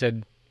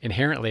talented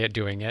inherently at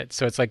doing it.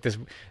 So it's like this,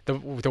 the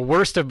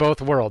worst of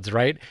both worlds,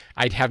 right?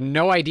 I have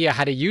no idea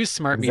how to use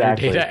smart meter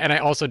data, and I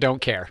also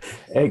don't care.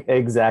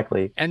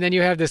 Exactly. And then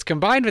you have this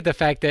combined with the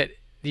fact that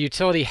the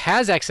utility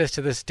has access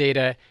to this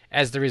data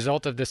as the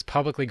result of this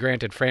publicly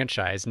granted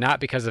franchise, not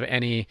because of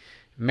any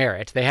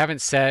merit. They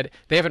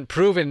haven't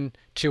proven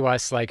to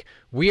us like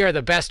we are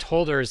the best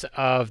holders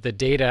of the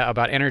data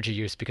about energy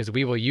use because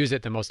we will use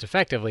it the most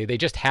effectively. They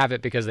just have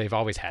it because they've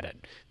always had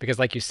it. Because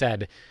like you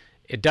said,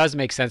 it does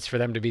make sense for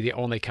them to be the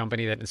only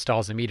company that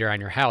installs a meter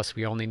on your house.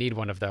 We only need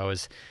one of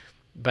those,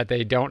 but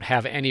they don't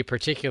have any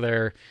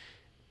particular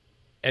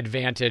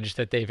advantage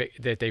that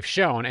they've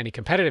shown, any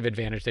competitive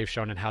advantage they've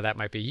shown in how that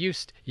might be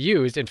used.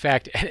 In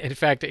fact,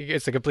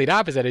 it's the complete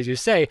opposite, as you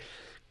say.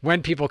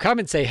 When people come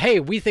and say, hey,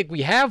 we think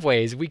we have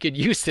ways we could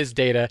use this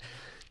data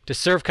to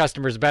serve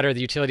customers better,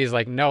 the utility is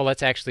like, no,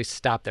 let's actually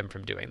stop them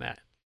from doing that.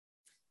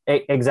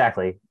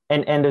 Exactly.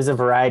 And there's a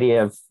variety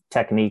of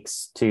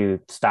techniques to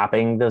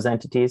stopping those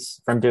entities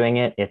from doing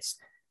it. It's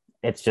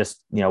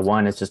just,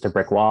 one, it's just a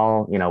brick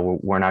wall.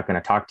 We're not going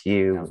to talk to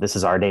you. This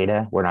is our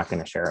data. We're not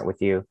going to share it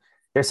with you.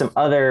 There's some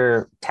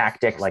other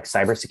tactic like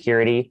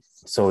cybersecurity.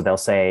 So they'll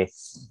say,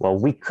 well,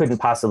 we couldn't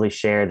possibly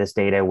share this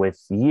data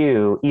with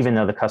you, even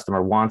though the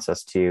customer wants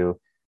us to,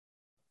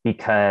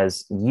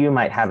 because you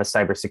might have a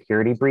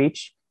cybersecurity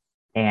breach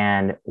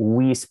and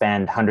we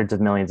spend hundreds of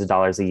millions of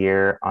dollars a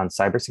year on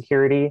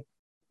cybersecurity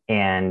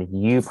and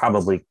you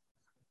probably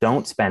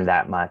don't spend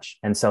that much.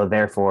 And so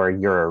therefore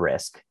you're a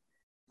risk.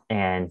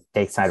 And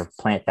they kind of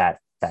plant that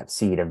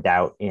seed of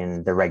doubt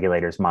in the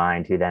regulator's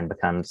mind, who then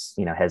becomes,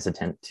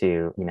 hesitant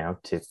to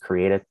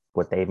create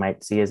what they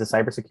might see as a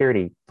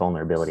cybersecurity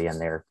vulnerability in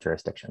their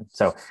jurisdiction.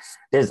 So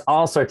there's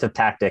all sorts of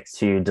tactics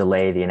to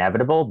delay the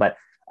inevitable. But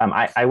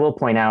I will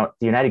point out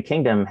the United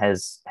Kingdom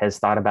has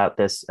thought about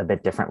this a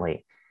bit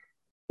differently.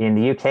 In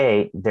the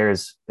UK,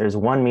 there's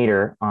one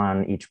meter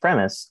on each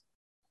premise,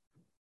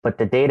 but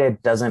the data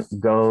doesn't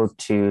go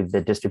to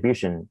the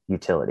distribution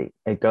utility.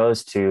 It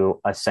goes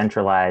to a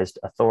centralized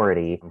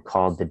authority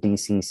called the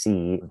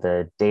DCC,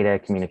 the Data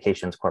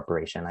Communications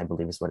Corporation, I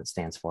believe is what it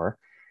stands for.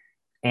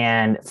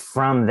 And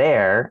from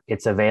there,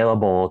 it's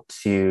available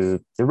to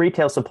the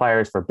retail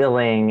suppliers for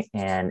billing,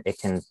 and it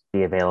can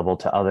be available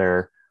to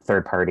other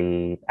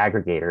third-party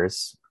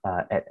aggregators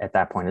at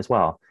that point as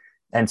well.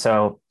 And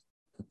so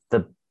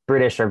the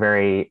British are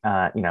very,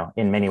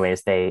 in many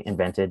ways, they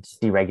invented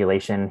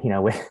deregulation,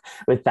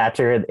 with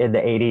Thatcher in the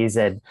 80s,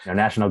 and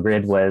National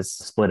Grid was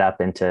split up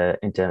into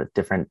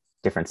different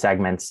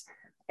segments.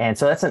 And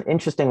so that's an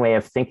interesting way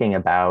of thinking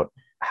about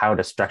how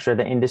to structure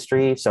the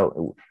industry.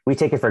 So we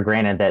take it for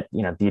granted that,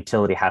 the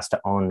utility has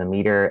to own the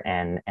meter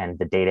and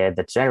the data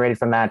that's generated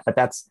from that, but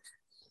that's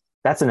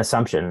an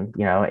assumption.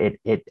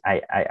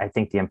 I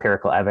think the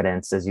empirical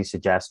evidence, as you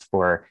suggest,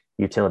 for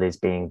utilities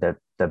being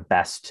the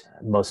best,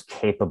 most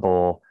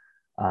capable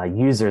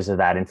users of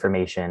that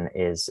information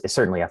is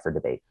certainly up for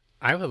debate.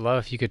 I would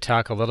love if you could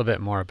talk a little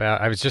bit more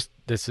about,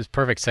 this is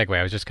perfect segue.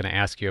 I was just going to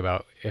ask you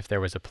about if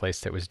there was a place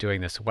that was doing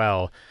this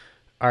well.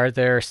 Are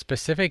there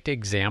specific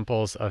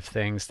examples of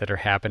things that are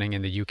happening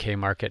in the UK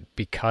market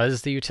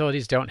because the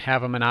utilities don't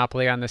have a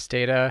monopoly on this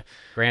data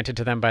granted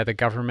to them by the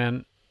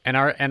government? And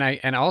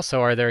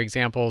also, are there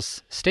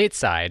examples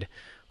stateside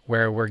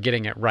where we're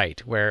getting it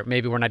right, where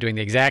maybe we're not doing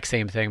the exact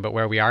same thing, but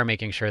where we are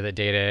making sure that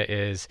data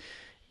is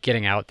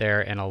getting out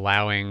there and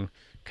allowing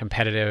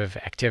competitive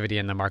activity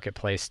in the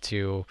marketplace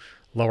to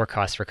lower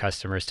costs for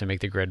customers, to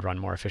make the grid run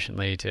more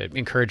efficiently, to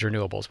encourage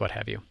renewables, what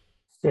have you?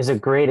 There's a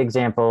great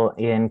example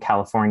in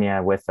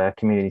California with a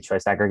community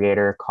choice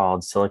aggregator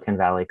called Silicon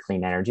Valley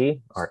Clean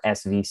Energy, or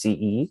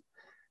SVCE.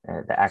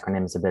 The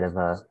acronym is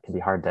can be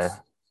hard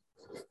to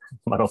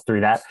muddle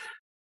through that.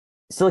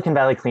 Silicon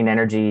Valley Clean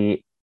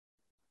Energy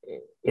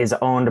is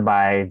owned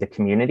by the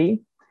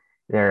community.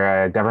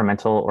 They're a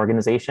governmental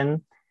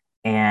organization.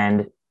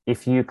 And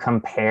if you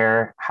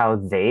compare how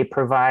they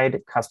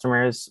provide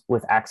customers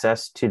with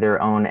access to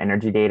their own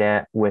energy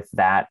data with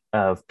that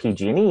of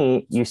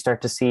PG&E, you start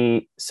to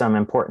see some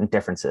important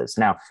differences.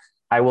 Now,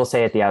 I will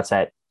say at the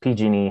outset,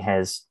 PG&E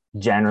has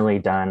generally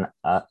done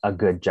a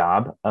good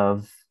job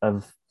of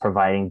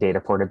providing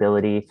data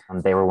portability.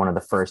 They were one of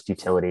the first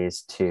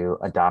utilities to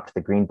adopt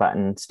the green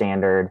button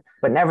standard,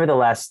 but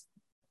nevertheless,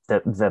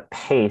 the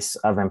pace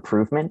of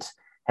improvement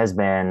has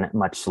been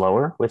much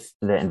slower with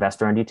the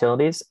investor-owned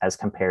utilities as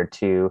compared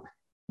to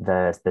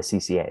the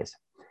CCAs.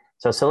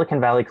 So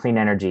Silicon Valley Clean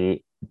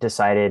Energy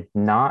decided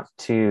not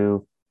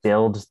to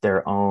build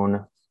their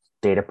own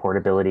data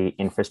portability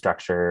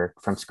infrastructure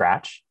from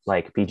scratch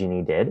like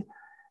PG&E did.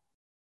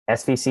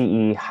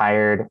 SVCE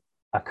hired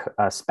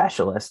a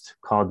specialist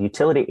called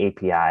Utility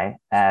API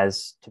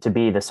to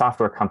be the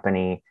software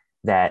company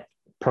that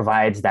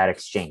provides that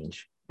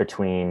exchange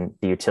between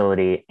the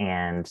utility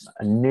and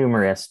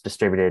numerous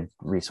distributed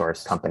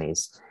resource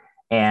companies.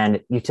 And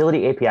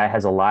Utility API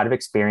has a lot of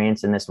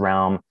experience in this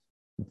realm.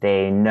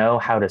 They know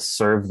how to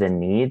serve the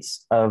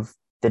needs of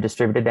the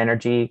distributed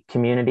energy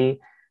community.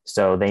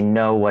 So they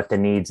know what the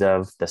needs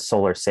of the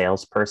solar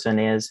salesperson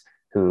is,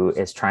 who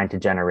is trying to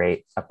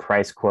generate a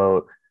price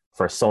quote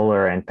for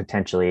solar and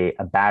potentially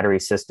a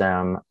battery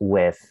system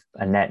with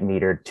a net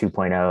metered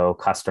 2.0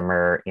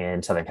 customer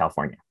in Southern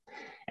California.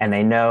 And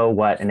they know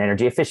what an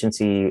energy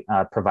efficiency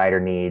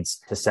provider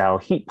needs to sell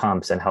heat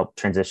pumps and help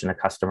transition a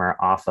customer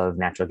off of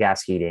natural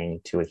gas heating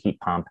to a heat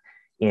pump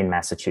in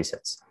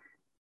Massachusetts.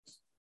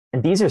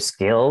 And these are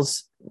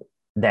skills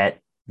that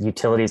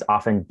utilities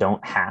often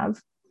don't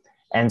have.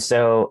 And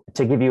so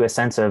to give you a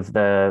sense of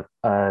the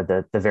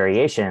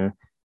variation,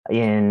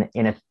 in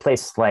a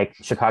place like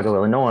Chicago,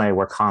 Illinois,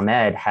 where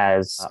ComEd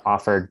has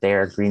offered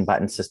their green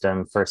button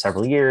system for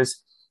several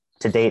years,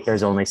 to date,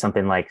 there's only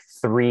something like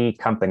 3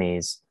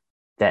 companies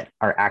that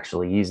are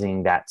actually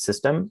using that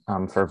system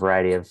for a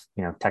variety of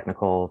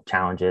technical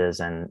challenges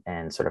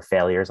and sort of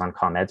failures on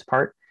ComEd's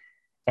part.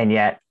 And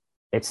yet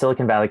at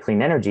Silicon Valley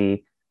Clean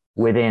Energy,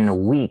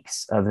 within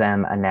weeks of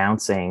them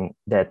announcing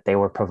that they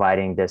were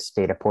providing this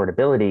data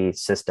portability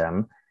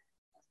system,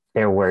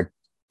 there were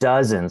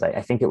dozens,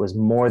 I think it was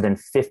more than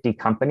 50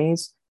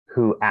 companies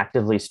who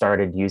actively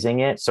started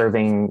using it,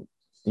 serving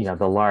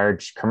the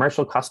large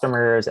commercial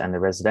customers and the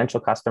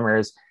residential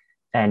customers.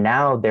 And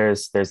now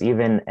there's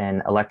even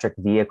an electric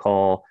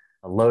vehicle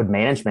load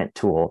management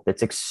tool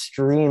that's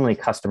extremely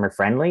customer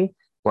friendly,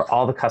 where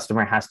all the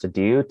customer has to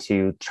do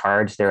to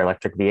charge their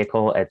electric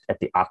vehicle at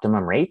the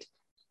optimum rate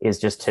is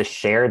just to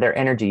share their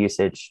energy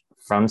usage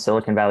from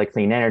Silicon Valley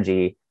Clean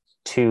Energy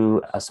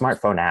to a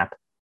smartphone app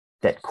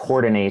that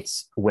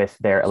coordinates with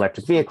their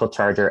electric vehicle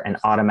charger and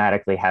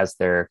automatically has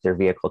their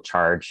vehicle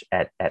charge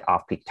at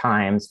off-peak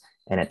times,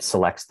 and it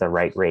selects the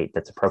right rate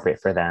that's appropriate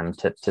for them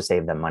to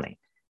save them money.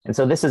 And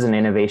so this is an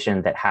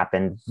innovation that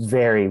happened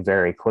very,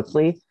 very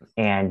quickly.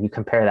 And you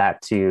compare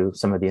that to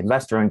some of the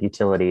investor-owned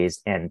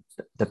utilities, and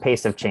the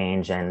pace of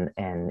change and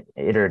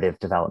iterative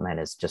development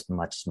is just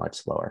much, much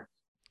slower.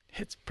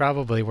 It's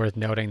probably worth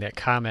noting that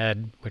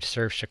ComEd, which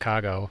serves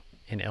Chicago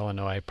in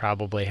Illinois,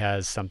 probably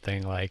has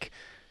something like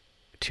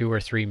 2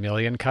 or 3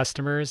 million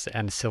customers,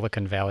 and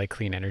Silicon Valley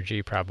Clean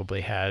Energy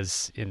probably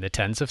has in the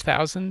tens of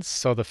thousands.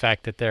 So the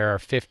fact that there are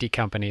 50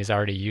 companies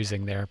already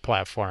using their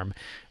platform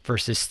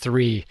versus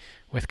 3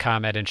 with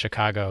ComEd in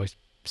Chicago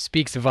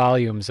speaks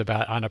volumes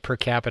about, on a per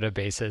capita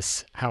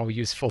basis, how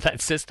useful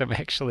that system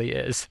actually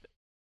is.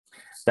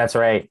 That's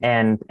right.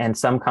 And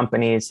some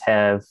companies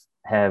have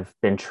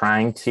been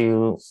trying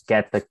to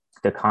get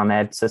the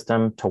ComEd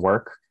system to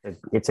work.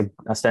 It's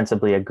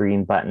ostensibly a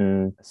green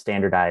button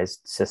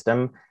standardized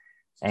system.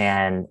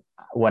 And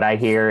what I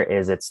hear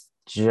is it's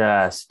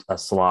just a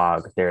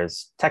slog.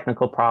 There's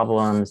technical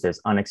problems, there's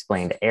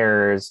unexplained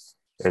errors,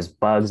 there's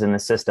bugs in the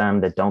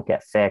system that don't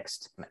get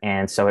fixed.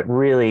 And so it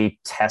really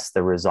tests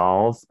the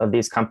resolve of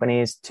these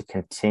companies to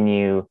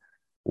continue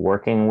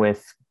working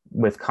with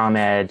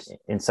ComEd,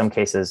 in some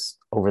cases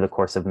over the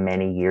course of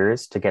many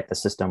years, to get the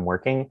system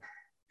working.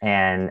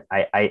 And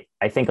I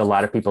think a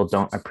lot of people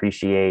don't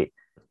appreciate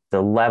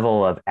the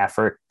level of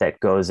effort that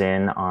goes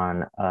in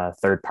on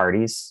third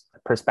parties'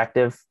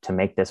 perspective to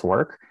make this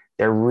work.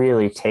 They're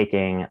really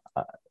taking,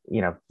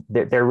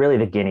 they're really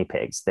the guinea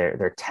pigs.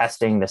 They're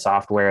testing the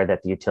software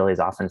that the utilities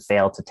often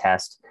fail to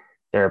test.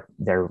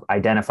 They're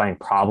identifying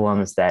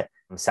problems that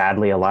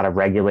sadly a lot of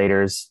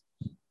regulators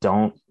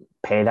don't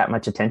pay that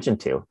much attention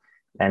to.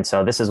 And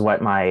so this is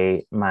what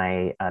my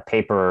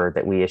paper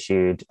that we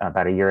issued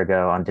about a year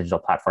ago on digital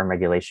platform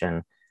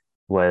regulation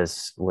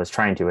was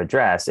trying to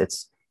address.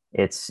 It's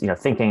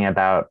thinking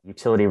about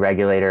utility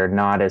regulator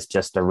not as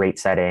just a rate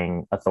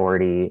setting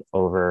authority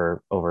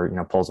over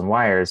poles and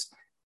wires,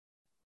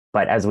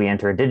 but as we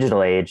enter a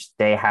digital age,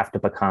 they have to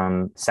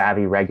become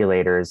savvy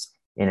regulators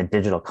in a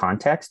digital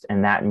context,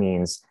 and that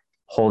means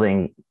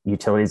holding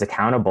utilities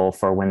accountable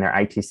for when their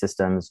IT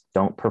systems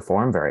don't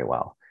perform very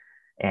well.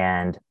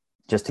 And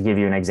just to give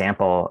you an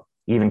example,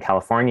 even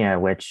California,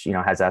 which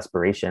has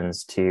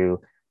aspirations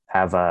to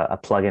have a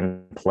plug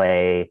and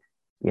play,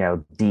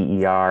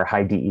 DER,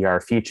 high DER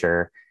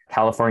future,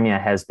 California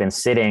has been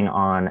sitting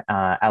on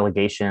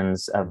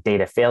allegations of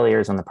data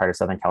failures on the part of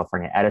Southern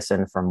California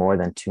Edison for more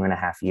than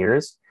 2.5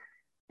 years.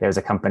 There's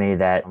a company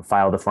that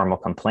filed a formal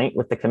complaint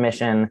with the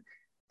commission.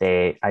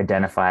 They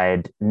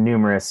identified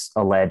numerous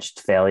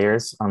alleged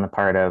failures on the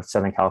part of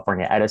Southern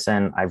California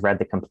Edison. I've read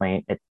the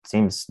complaint. It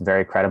seems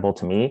very credible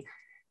to me.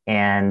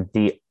 And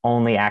the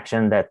only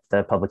action that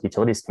the Public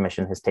Utilities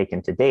Commission has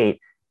taken to date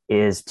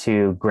is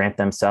to grant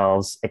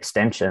themselves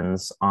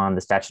extensions on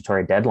the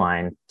statutory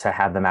deadline to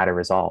have the matter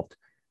resolved.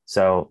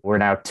 So we're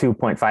now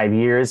 2.5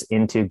 years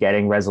into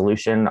getting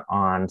resolution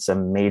on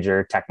some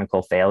major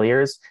technical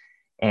failures.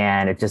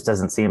 And it just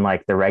doesn't seem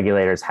like the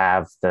regulators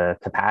have the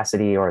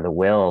capacity or the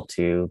will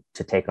to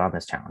take on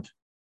this challenge.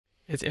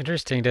 It's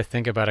interesting to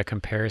think about a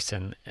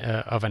comparison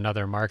of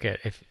another market.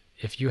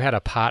 If you had a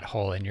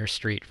pothole in your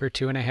street for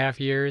 2.5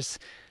 years,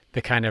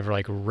 the kind of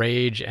like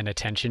rage and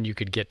attention you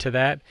could get to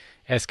that,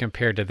 as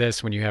compared to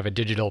this, when you have a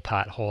digital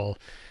pothole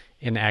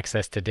in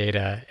access to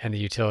data and the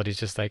utility's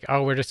just like,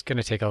 oh, we're just going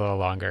to take a little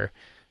longer.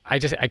 I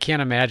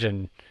can't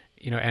imagine,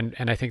 and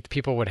I think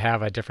people would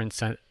have a different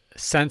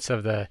sense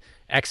of the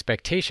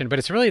expectation, but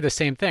it's really the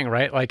same thing,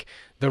 right? Like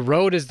the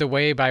road is the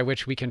way by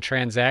which we can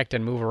transact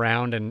and move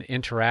around and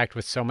interact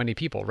with so many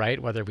people, right?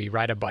 Whether we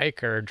ride a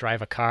bike or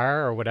drive a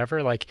car or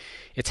whatever, like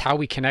it's how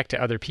we connect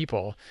to other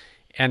people.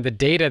 And the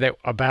data that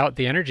about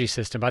the energy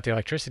system, about the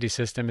electricity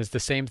system, is the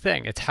same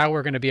thing. It's how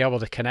we're going to be able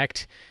to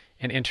connect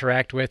and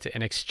interact with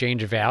and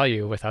exchange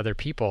value with other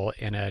people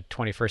in a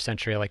 21st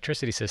century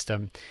electricity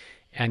system.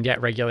 And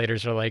yet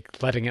regulators are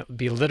like letting it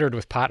be littered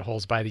with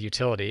potholes by the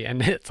utility.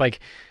 And it's like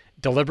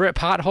deliberate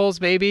potholes,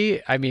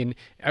 maybe. I mean,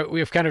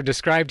 we've kind of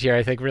described here,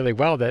 I think, really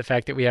well the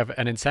fact that we have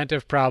an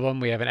incentive problem,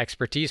 we have an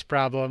expertise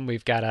problem,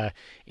 we've got a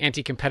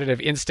anti-competitive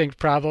instinct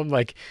problem.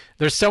 Like,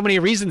 there's so many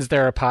reasons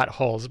there are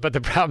potholes, but the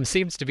problem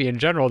seems to be in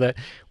general that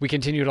we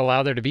continue to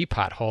allow there to be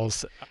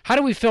potholes. How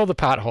do we fill the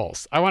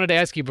potholes? I wanted to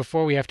ask you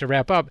before we have to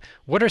wrap up,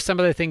 what are some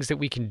of the things that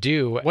we can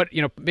do? What,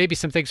 maybe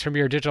some things from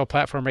your digital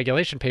platform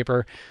regulation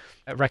paper,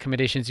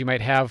 recommendations you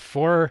might have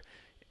for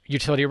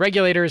utility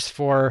regulators,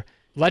 for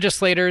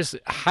legislators.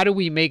 How do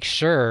we make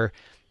sure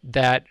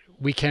that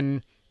we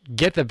can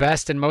get the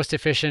best and most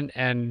efficient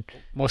and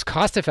most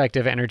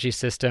cost-effective energy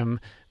system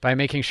by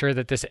making sure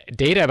that this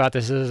data about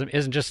the system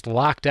isn't just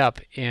locked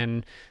up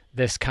in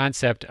this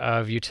concept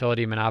of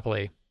utility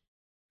monopoly?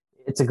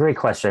 It's a great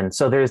question.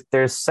 So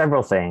there's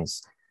several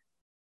things.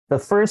 The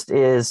first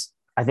is,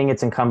 I think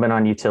it's incumbent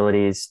on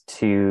utilities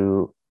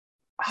to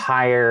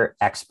hire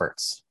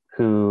experts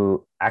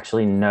who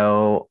actually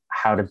know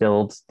how to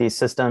build these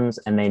systems,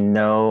 and they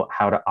know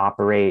how to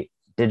operate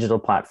digital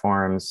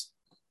platforms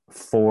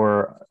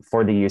for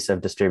the use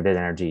of distributed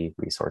energy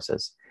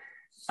resources.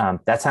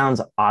 That sounds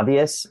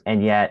obvious,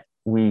 and yet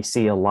we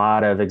see a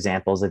lot of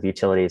examples of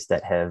utilities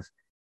that have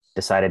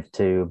decided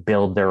to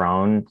build their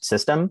own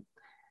system,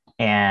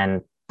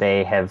 and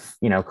they have,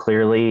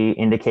 clearly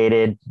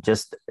indicated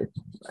just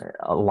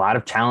a lot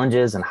of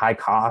challenges and high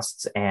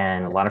costs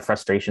and a lot of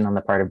frustration on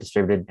the part of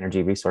distributed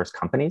energy resource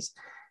companies.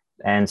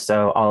 And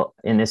so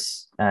in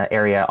this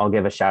area, I'll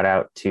give a shout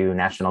out to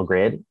National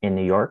Grid in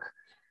New York.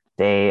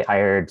 They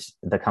hired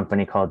the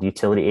company called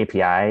Utility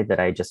API that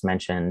I just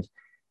mentioned.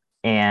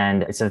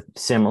 And it's a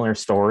similar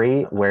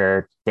story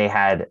where they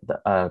had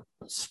a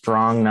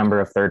strong number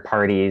of third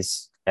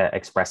parties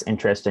express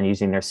interest in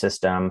using their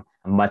system,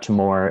 much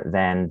more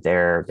than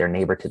their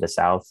neighbor to the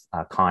south,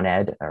 Con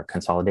Ed, or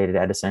Consolidated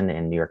Edison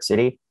in New York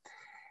City.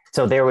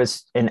 So there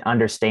was an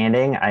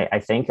understanding, I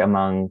think,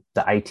 among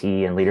the IT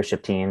and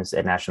leadership teams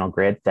at National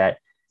Grid that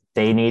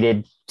they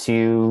needed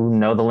to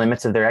know the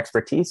limits of their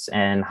expertise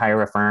and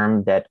hire a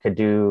firm that could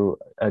do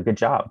a good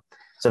job.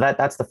 So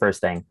that's the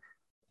first thing.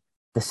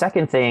 The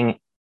second thing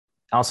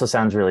also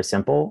sounds really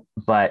simple,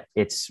 but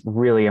it's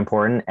really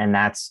important, and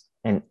that's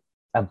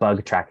a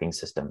bug tracking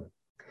system.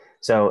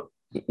 So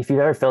if you've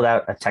ever filled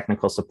out a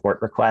technical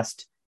support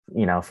request,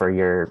 for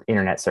your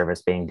internet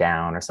service being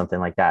down or something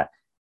like that,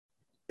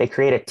 they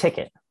create a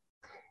ticket.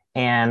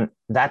 And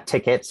that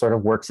ticket sort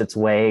of works its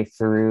way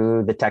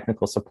through the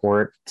technical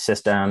support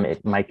system.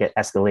 It might get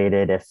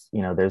escalated if,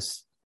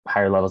 there's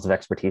higher levels of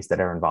expertise that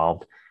are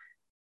involved.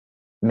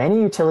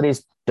 Many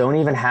utilities don't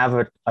even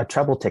have a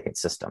trouble ticket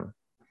system.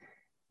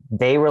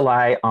 They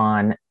rely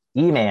on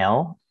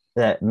email.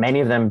 That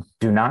many of them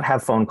do not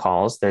have phone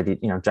calls. They're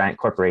giant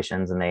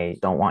corporations, and they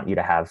don't want you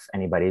to have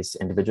anybody's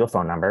individual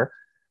phone number.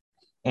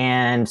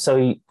 And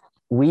so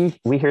we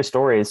hear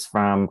stories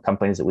from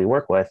companies that we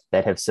work with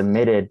that have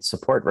submitted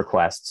support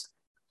requests,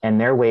 and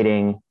they're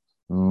waiting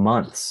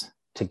months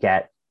to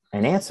get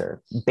an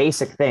answer.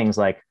 Basic things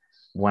like,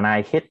 when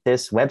I hit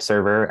this web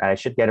server, I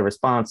should get a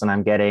response, and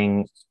I'm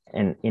getting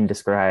an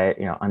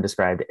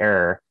undescribed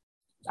error.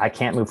 I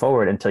can't move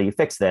forward until you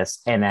fix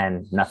this, and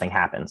then nothing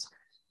happens.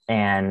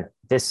 And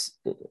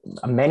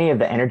many of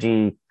the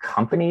energy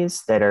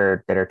companies that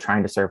are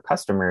trying to serve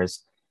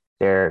customers,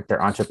 they're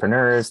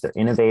entrepreneurs, they're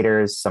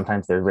innovators.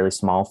 Sometimes they're really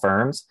small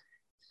firms,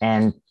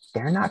 and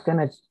they're not going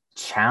to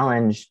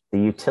challenge the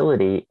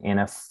utility in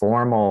a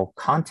formal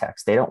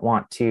context. They don't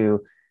want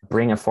to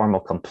bring a formal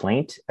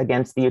complaint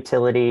against the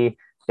utility.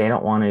 They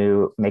don't want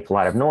to make a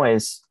lot of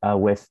noise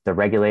with the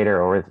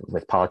regulator or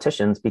with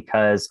politicians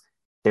because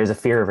there's a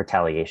fear of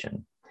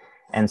retaliation.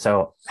 And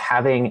so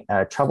having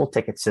a trouble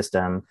ticket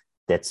system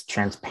that's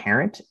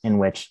transparent, in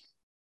which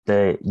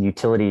the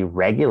utility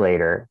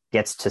regulator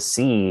gets to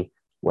see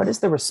what is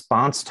the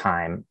response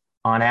time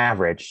on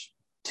average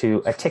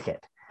to a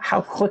ticket.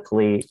 How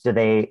quickly do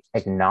they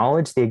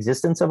acknowledge the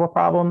existence of a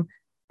problem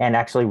and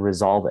actually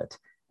resolve it?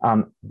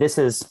 This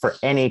is for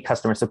any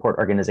customer support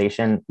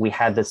organization. We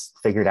had this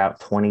figured out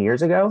 20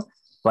 years ago,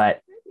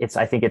 but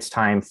I think it's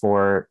time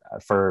for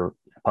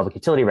public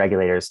utility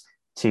regulators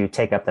to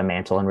take up the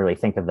mantle and really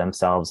think of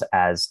themselves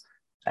as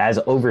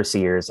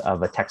overseers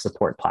of a tech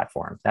support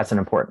platform. That's an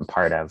important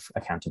part of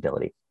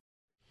accountability.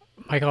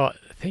 Michael,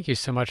 thank you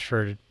so much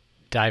for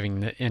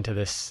diving into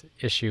this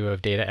issue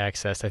of data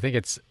access. I think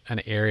it's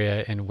an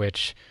area in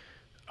which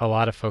a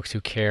lot of folks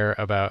who care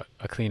about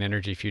a clean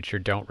energy future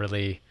don't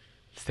really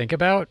think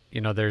about.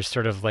 There's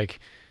sort of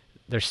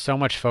there's so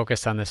much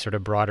focus on this sort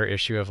of broader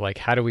issue of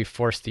how do we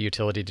force the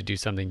utility to do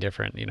something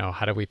different?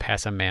 How do we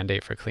pass a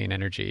mandate for clean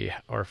energy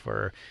or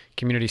for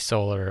community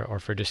solar or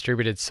for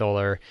distributed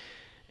solar?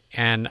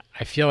 And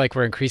I feel like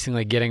we're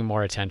increasingly getting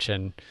more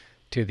attention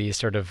to these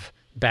sort of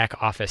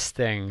back office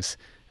things.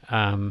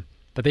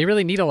 But they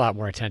really need a lot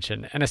more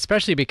attention. And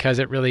especially because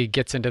it really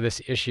gets into this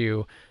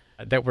issue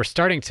that we're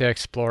starting to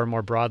explore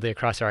more broadly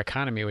across our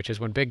economy, which is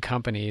when big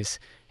companies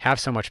have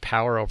so much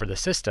power over the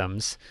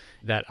systems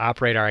that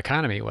operate our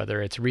economy,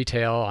 whether it's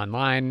retail,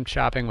 online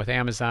shopping with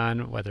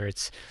Amazon, whether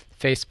it's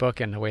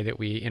Facebook and the way that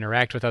we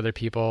interact with other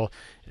people,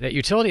 that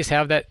utilities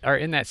have that are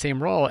in that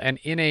same role and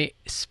in a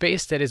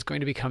space that is going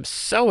to become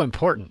so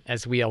important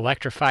as we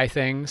electrify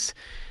things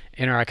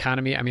in our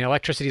economy. I mean,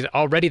 electricity is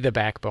already the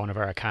backbone of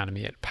our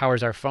economy. It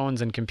powers our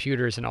phones and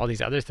computers and all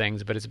these other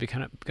things, but it's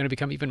going to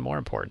become even more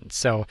important.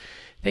 So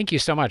thank you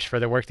so much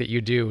for the work that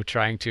you do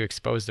trying to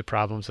expose the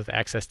problems with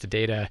access to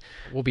data.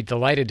 We'll be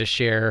delighted to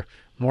share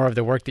more of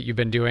the work that you've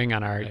been doing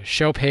on our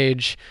show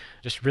page.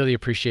 Just really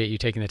appreciate you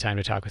taking the time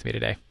to talk with me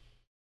today.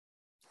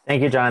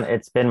 Thank you, John.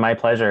 It's been my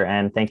pleasure.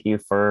 And thank you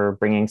for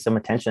bringing some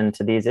attention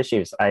to these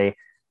issues. I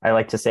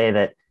like to say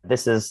that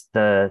this is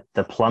the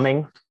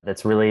plumbing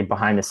that's really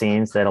behind the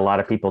scenes that a lot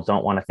of people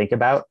don't want to think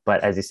about.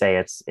 But as you say,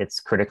 it's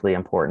critically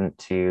important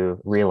to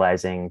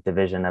realizing the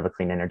vision of a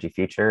clean energy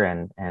future.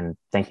 And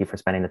thank you for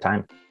spending the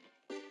time.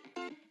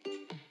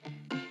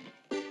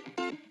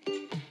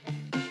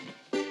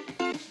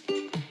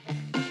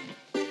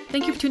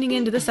 Thank you for tuning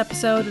in to this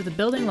episode of the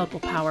Building Local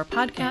Power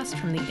podcast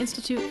from the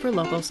Institute for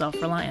Local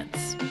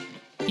Self-Reliance.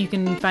 You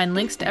can find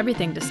links to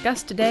everything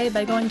discussed today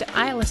by going to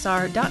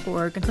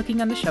ilsr.org and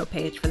clicking on the show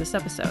page for this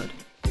episode.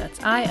 That's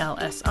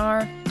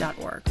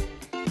ilsr.org.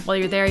 While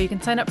you're there, you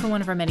can sign up for one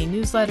of our many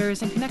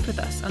newsletters and connect with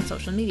us on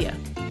social media.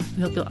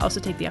 We hope you'll also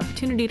take the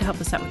opportunity to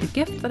help us out with a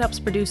gift that helps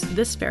produce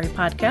this very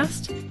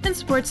podcast and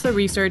supports the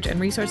research and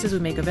resources we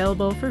make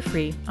available for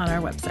free on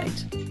our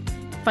website.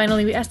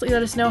 Finally, we ask that you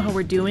let us know how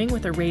we're doing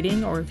with a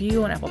rating or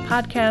review on Apple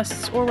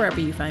Podcasts or wherever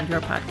you find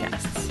your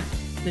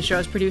podcasts. The show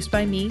is produced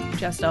by me,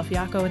 Jess Del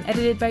Fiacco, and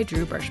edited by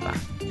Drew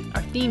Birschbach.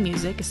 Our theme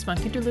music is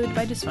Spunk Interlude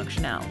by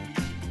Dysfunctional.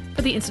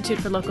 For the Institute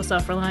for Local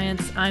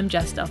Self-Reliance, I'm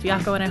Jess Del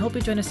Fiacco, and I hope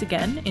you join us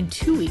again in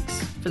 2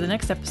 weeks for the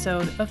next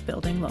episode of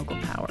Building Local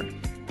Power.